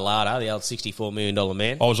because of my Lada, the old $64 million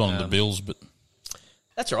man. I was on the Bills, but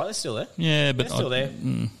that's all right. They're still there. Yeah, but they're still there.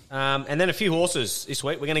 And then a few horses this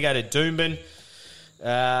week. We're going to go to Doomben.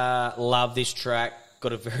 Love this track.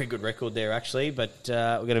 Got a very good record there, actually, but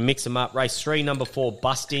we're going to mix them up. Race 3, number 4,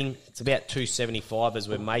 Busting. It's about $2.75 as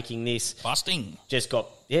we're making this. Busting.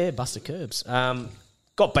 Buster Curbs.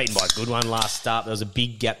 Got beaten by a good one last start. There was a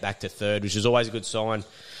big gap back to third, which is always a good sign.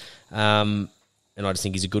 And I just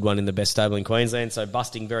think he's a good one in the best stable in Queensland. So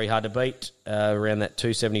Busting, very hard to beat, around that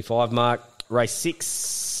 $2.75 mark. Race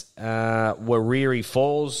 6, Wariri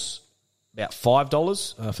Falls, about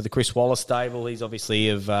 $5 for the Chris Wallace stable. He's obviously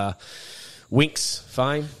of... Winks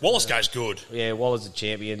fame. Wallace goes good. Yeah, Waller's a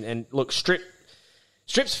champion. And look,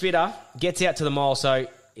 Strip's fitter, gets out to the mile, so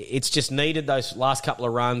it's just needed those last couple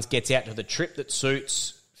of runs, gets out to the trip that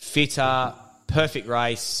suits, fitter, perfect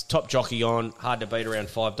race, top jockey on, hard to beat around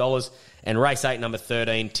 $5. And race 8, number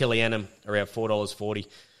 13, Tillianum, around $4.40.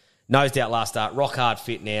 Nosed out last start, rock hard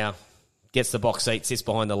fit now, gets the box seat, sits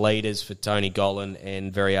behind the leaders for Tony Golan,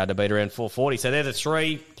 and very hard to beat around $4.40. So they're the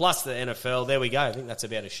three, plus the NFL. There we go. I think that's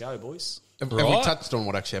about a show, boys. Have we touched on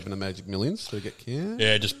what actually happened to Magic Millions? Did we get canned?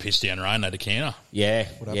 Yeah, just pissed down rain. They had a canner. Yeah,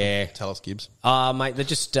 What happened? yeah. Tell us, Gibbs. Mate, they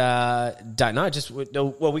just don't know.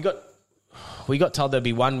 We got told there'd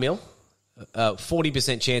be 1 mil,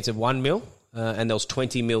 40% chance of 1 mil, and there was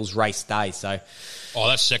 20 mils race day. So,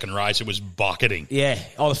 that second race, it was bucketing. yeah.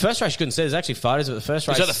 Oh, the first race you couldn't see. There's actually photos of the first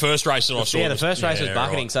race. Is that the first race that I saw? Yeah, the first race was Yeah,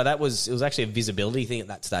 bucketing. right. So it was actually a visibility thing at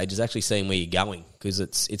that stage. Is actually seeing where you're going because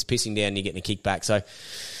it's pissing down and you're getting a kickback. So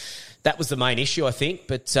that was the main issue, I think.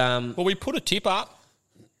 But Well, we put a tip up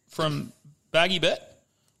from Baggy Bet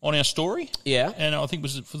on our story. Yeah. And I think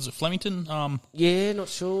was it Flemington? Yeah, not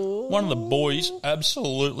sure. One of the boys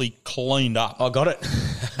absolutely cleaned up. I got it.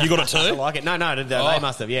 You got it too? I like it. No, they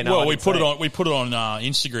must have. Yeah, no. Well, I we didn't put see it on. We put it on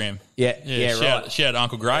Instagram. Yeah, right. Shout out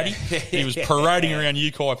Uncle Grady. He was parading around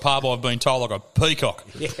Yukai pub. I've been told like a peacock.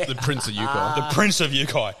 Yeah. The Prince of Yukai. The Prince of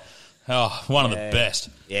Yukai. Oh, one of the best.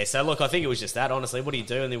 Yeah, so look, I think it was just that, honestly. What do you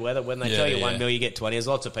do in the weather? When they tell you 1 mil, you get 20. There's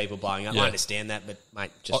lots of people buying up. Yeah. I understand that, but, mate,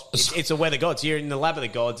 it's the weather gods. You're in the lap of the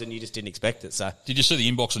gods and you just didn't expect it, so. Did you see the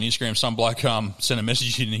inbox on Instagram? Some bloke sent a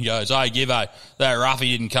message in and he goes, "Hey, Gibbo, that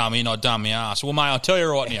roughy didn't come in. I done my ass." Well, mate, I'll tell you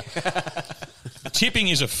right now. Tipping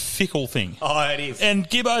is a fickle thing. Oh, it is. And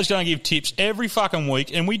Gibbo's going to give tips every fucking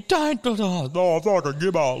week, and we don't. Oh, fucking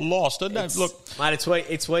Gibbo lost. Look, mate,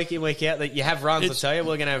 it's week in, week out that you have runs. I tell you,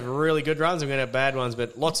 we're going to have really good runs. We're going to have bad ones,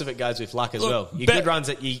 but lots of it goes with luck as well. Your good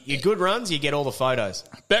runs, you get all the photos.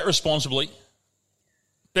 Bet responsibly.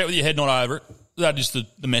 Bet with your head not over it. That is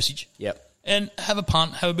the message. Yep. And have a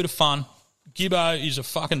punt. Have a bit of fun. Gibbo is a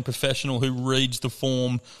fucking professional who reads the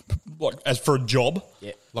form as for a job.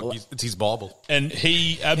 Yeah. It's his Bible. And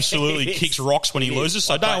he absolutely kicks rocks when he loses.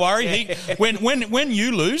 So don't worry. When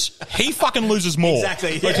you lose, he fucking loses more.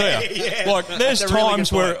 Exactly. I tell you. Yeah. Like there's That's a really times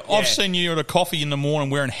good where point. I've seen you at a coffee in the morning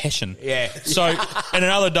wearing Hessian. Yeah. So and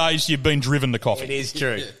in other days you've been driven to coffee. It is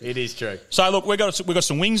true. It is true. So look, we've got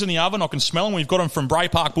some wings in the oven. I can smell them. We've got them from Bray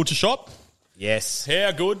Park Butcher Shop. Yes.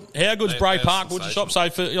 How good's Bray Park Butcher Shop? So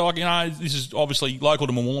for this is obviously local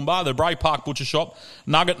to Moolumbar, the Bray Park Butcher Shop,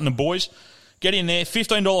 Nugget and the boys. Get in there,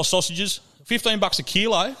 $15 sausages, $15 a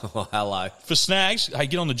kilo. Oh, hello. For snags. Hey,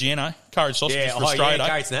 get on the Geno. Courage sausages for Australia Day.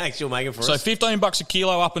 Courage snags, you'll make them for so us. $15 a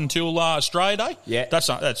kilo up until Australia Day. Yeah. That's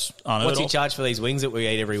unheard What's he of. charge for these wings that we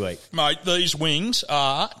eat every week? Mate, these wings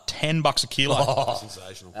are $10 a kilo. Oh,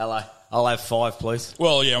 sensational. Hello. I'll have 5, please.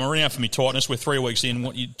 Well, yeah, I'm running out for me tightness. We're 3 weeks in.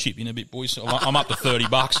 What you chip in a bit, boys? I'm up to $30.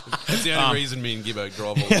 That's the only reason me and Gibbo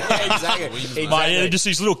drive all Exactly. Mate, yeah, just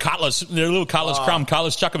these little cutlets. They're little cutlets, crumb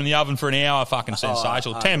cutlets. Chuck them in the oven for an hour. Fucking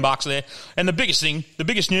sensational. $10 there. And the biggest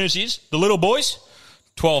news is the little boys,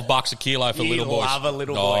 $12 a kilo for little boys. Love a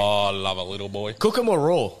little boy. Oh, I love a little boy. Cook them or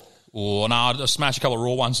raw? Oh, no, I smash a couple of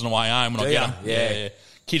raw ones on the way home when I get them. Yeah.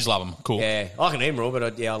 Kids love them. Cool. Yeah, I can eat them raw, but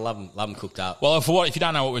I love them cooked up. Well, if you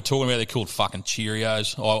don't know what we're talking about, they're called fucking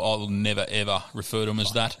Cheerios. I'll never, ever refer to them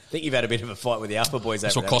as that. I think you've had a bit of a fight with the upper boys.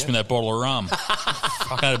 That's what cost me that bottle of rum.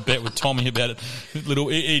 I had a bet with Tommy about it. Little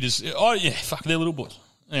eaters. Oh, yeah, fuck, they're little boys.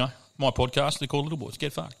 Anyway, my podcast, they're called Little Boys.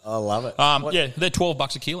 Get fucked. I love it. Yeah, they're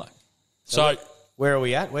 $12 a kilo. So where are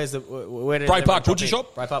we at? Where Bray Park Butcher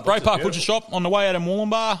Shop. Bray Park Butcher Shop on the way out of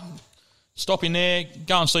Moolumbar. Stop in there,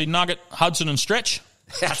 go and see Nugget, Hudson and Stretch.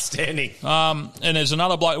 Outstanding. And there's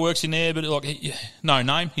another bloke who works in there, but no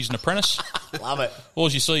name. He's an apprentice. Love it.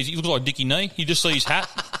 All you see is he looks like Dickie Knee. You just see his hat.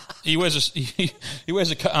 He wears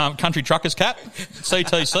a country trucker's cap.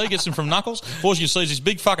 CTC gets him from Knuckles. All you see is his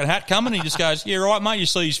big fucking hat coming. And he just goes, "Yeah, right, mate." You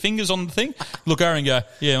see his fingers on the thing. Look over and go,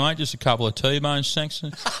 "Yeah, mate, just a couple of T-bones, thanks."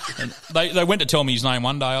 And they went to tell me his name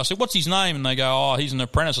one day. I said, "What's his name?" And they go, "Oh, he's an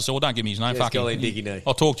apprentice." I said, "Well, don't give me his name. Yeah, fucking Dickie Knee.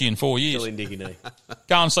 I'll talk to you in 4 years." Dickie Knee.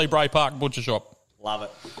 Go and see Bray Park Butcher Shop. Love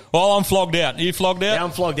it. Well, I'm flogged out. Are you flogged out? Yeah,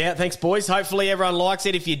 I'm flogged out. Thanks, boys. Hopefully everyone likes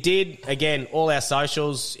it. If you did, again, all our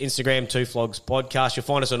socials, Instagram, 2 Flogs Podcast. You'll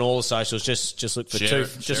find us on all the socials. Just look for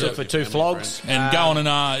look for 2 Flogs. And go on and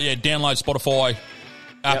download Spotify,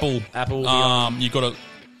 Apple. You've got to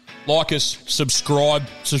like us, subscribe.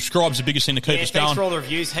 Subscribe's the biggest thing to keep us going. Thanks for all the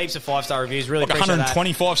reviews. Heaps of 5-star reviews. Really like appreciate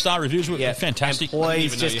 125-star reviews. Yeah. Fantastic. And please I didn't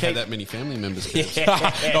even know just you keep had that many family members.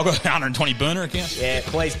 I've got 120 burner accounts. Yeah,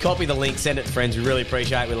 please copy the link. Send it to friends. We really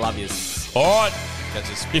appreciate it. We love you. All right.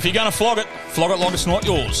 If you're going to flog it like it's not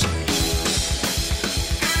yours.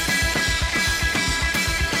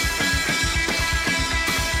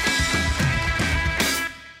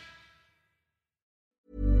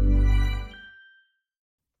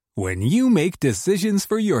 When you make decisions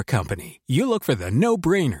for your company, you look for the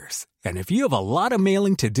no-brainers. And if you have a lot of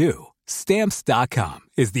mailing to do, Stamps.com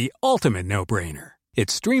is the ultimate no-brainer. It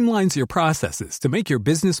streamlines your processes to make your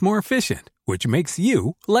business more efficient, which makes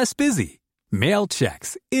you less busy. Mail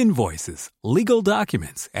checks, invoices, legal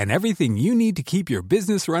documents, and everything you need to keep your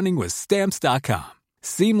business running with Stamps.com.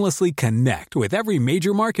 Seamlessly connect with every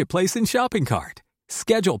major marketplace and shopping cart.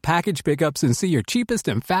 Schedule package pickups and see your cheapest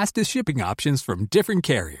and fastest shipping options from different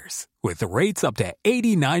carriers, with rates up to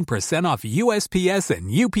 89% off USPS and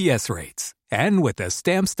UPS rates. And with the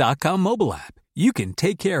Stamps.com mobile app, you can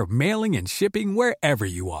take care of mailing and shipping wherever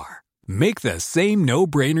you are. Make the same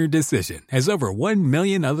no-brainer decision as over 1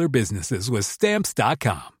 million other businesses with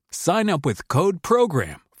Stamps.com. Sign up with code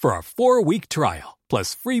PROGRAM for a 4-week trial,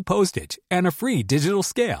 plus free postage and a free digital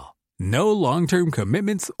scale. No long-term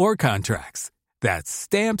commitments or contracts. That's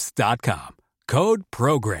Stamps.com. Code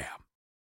PROGRAM.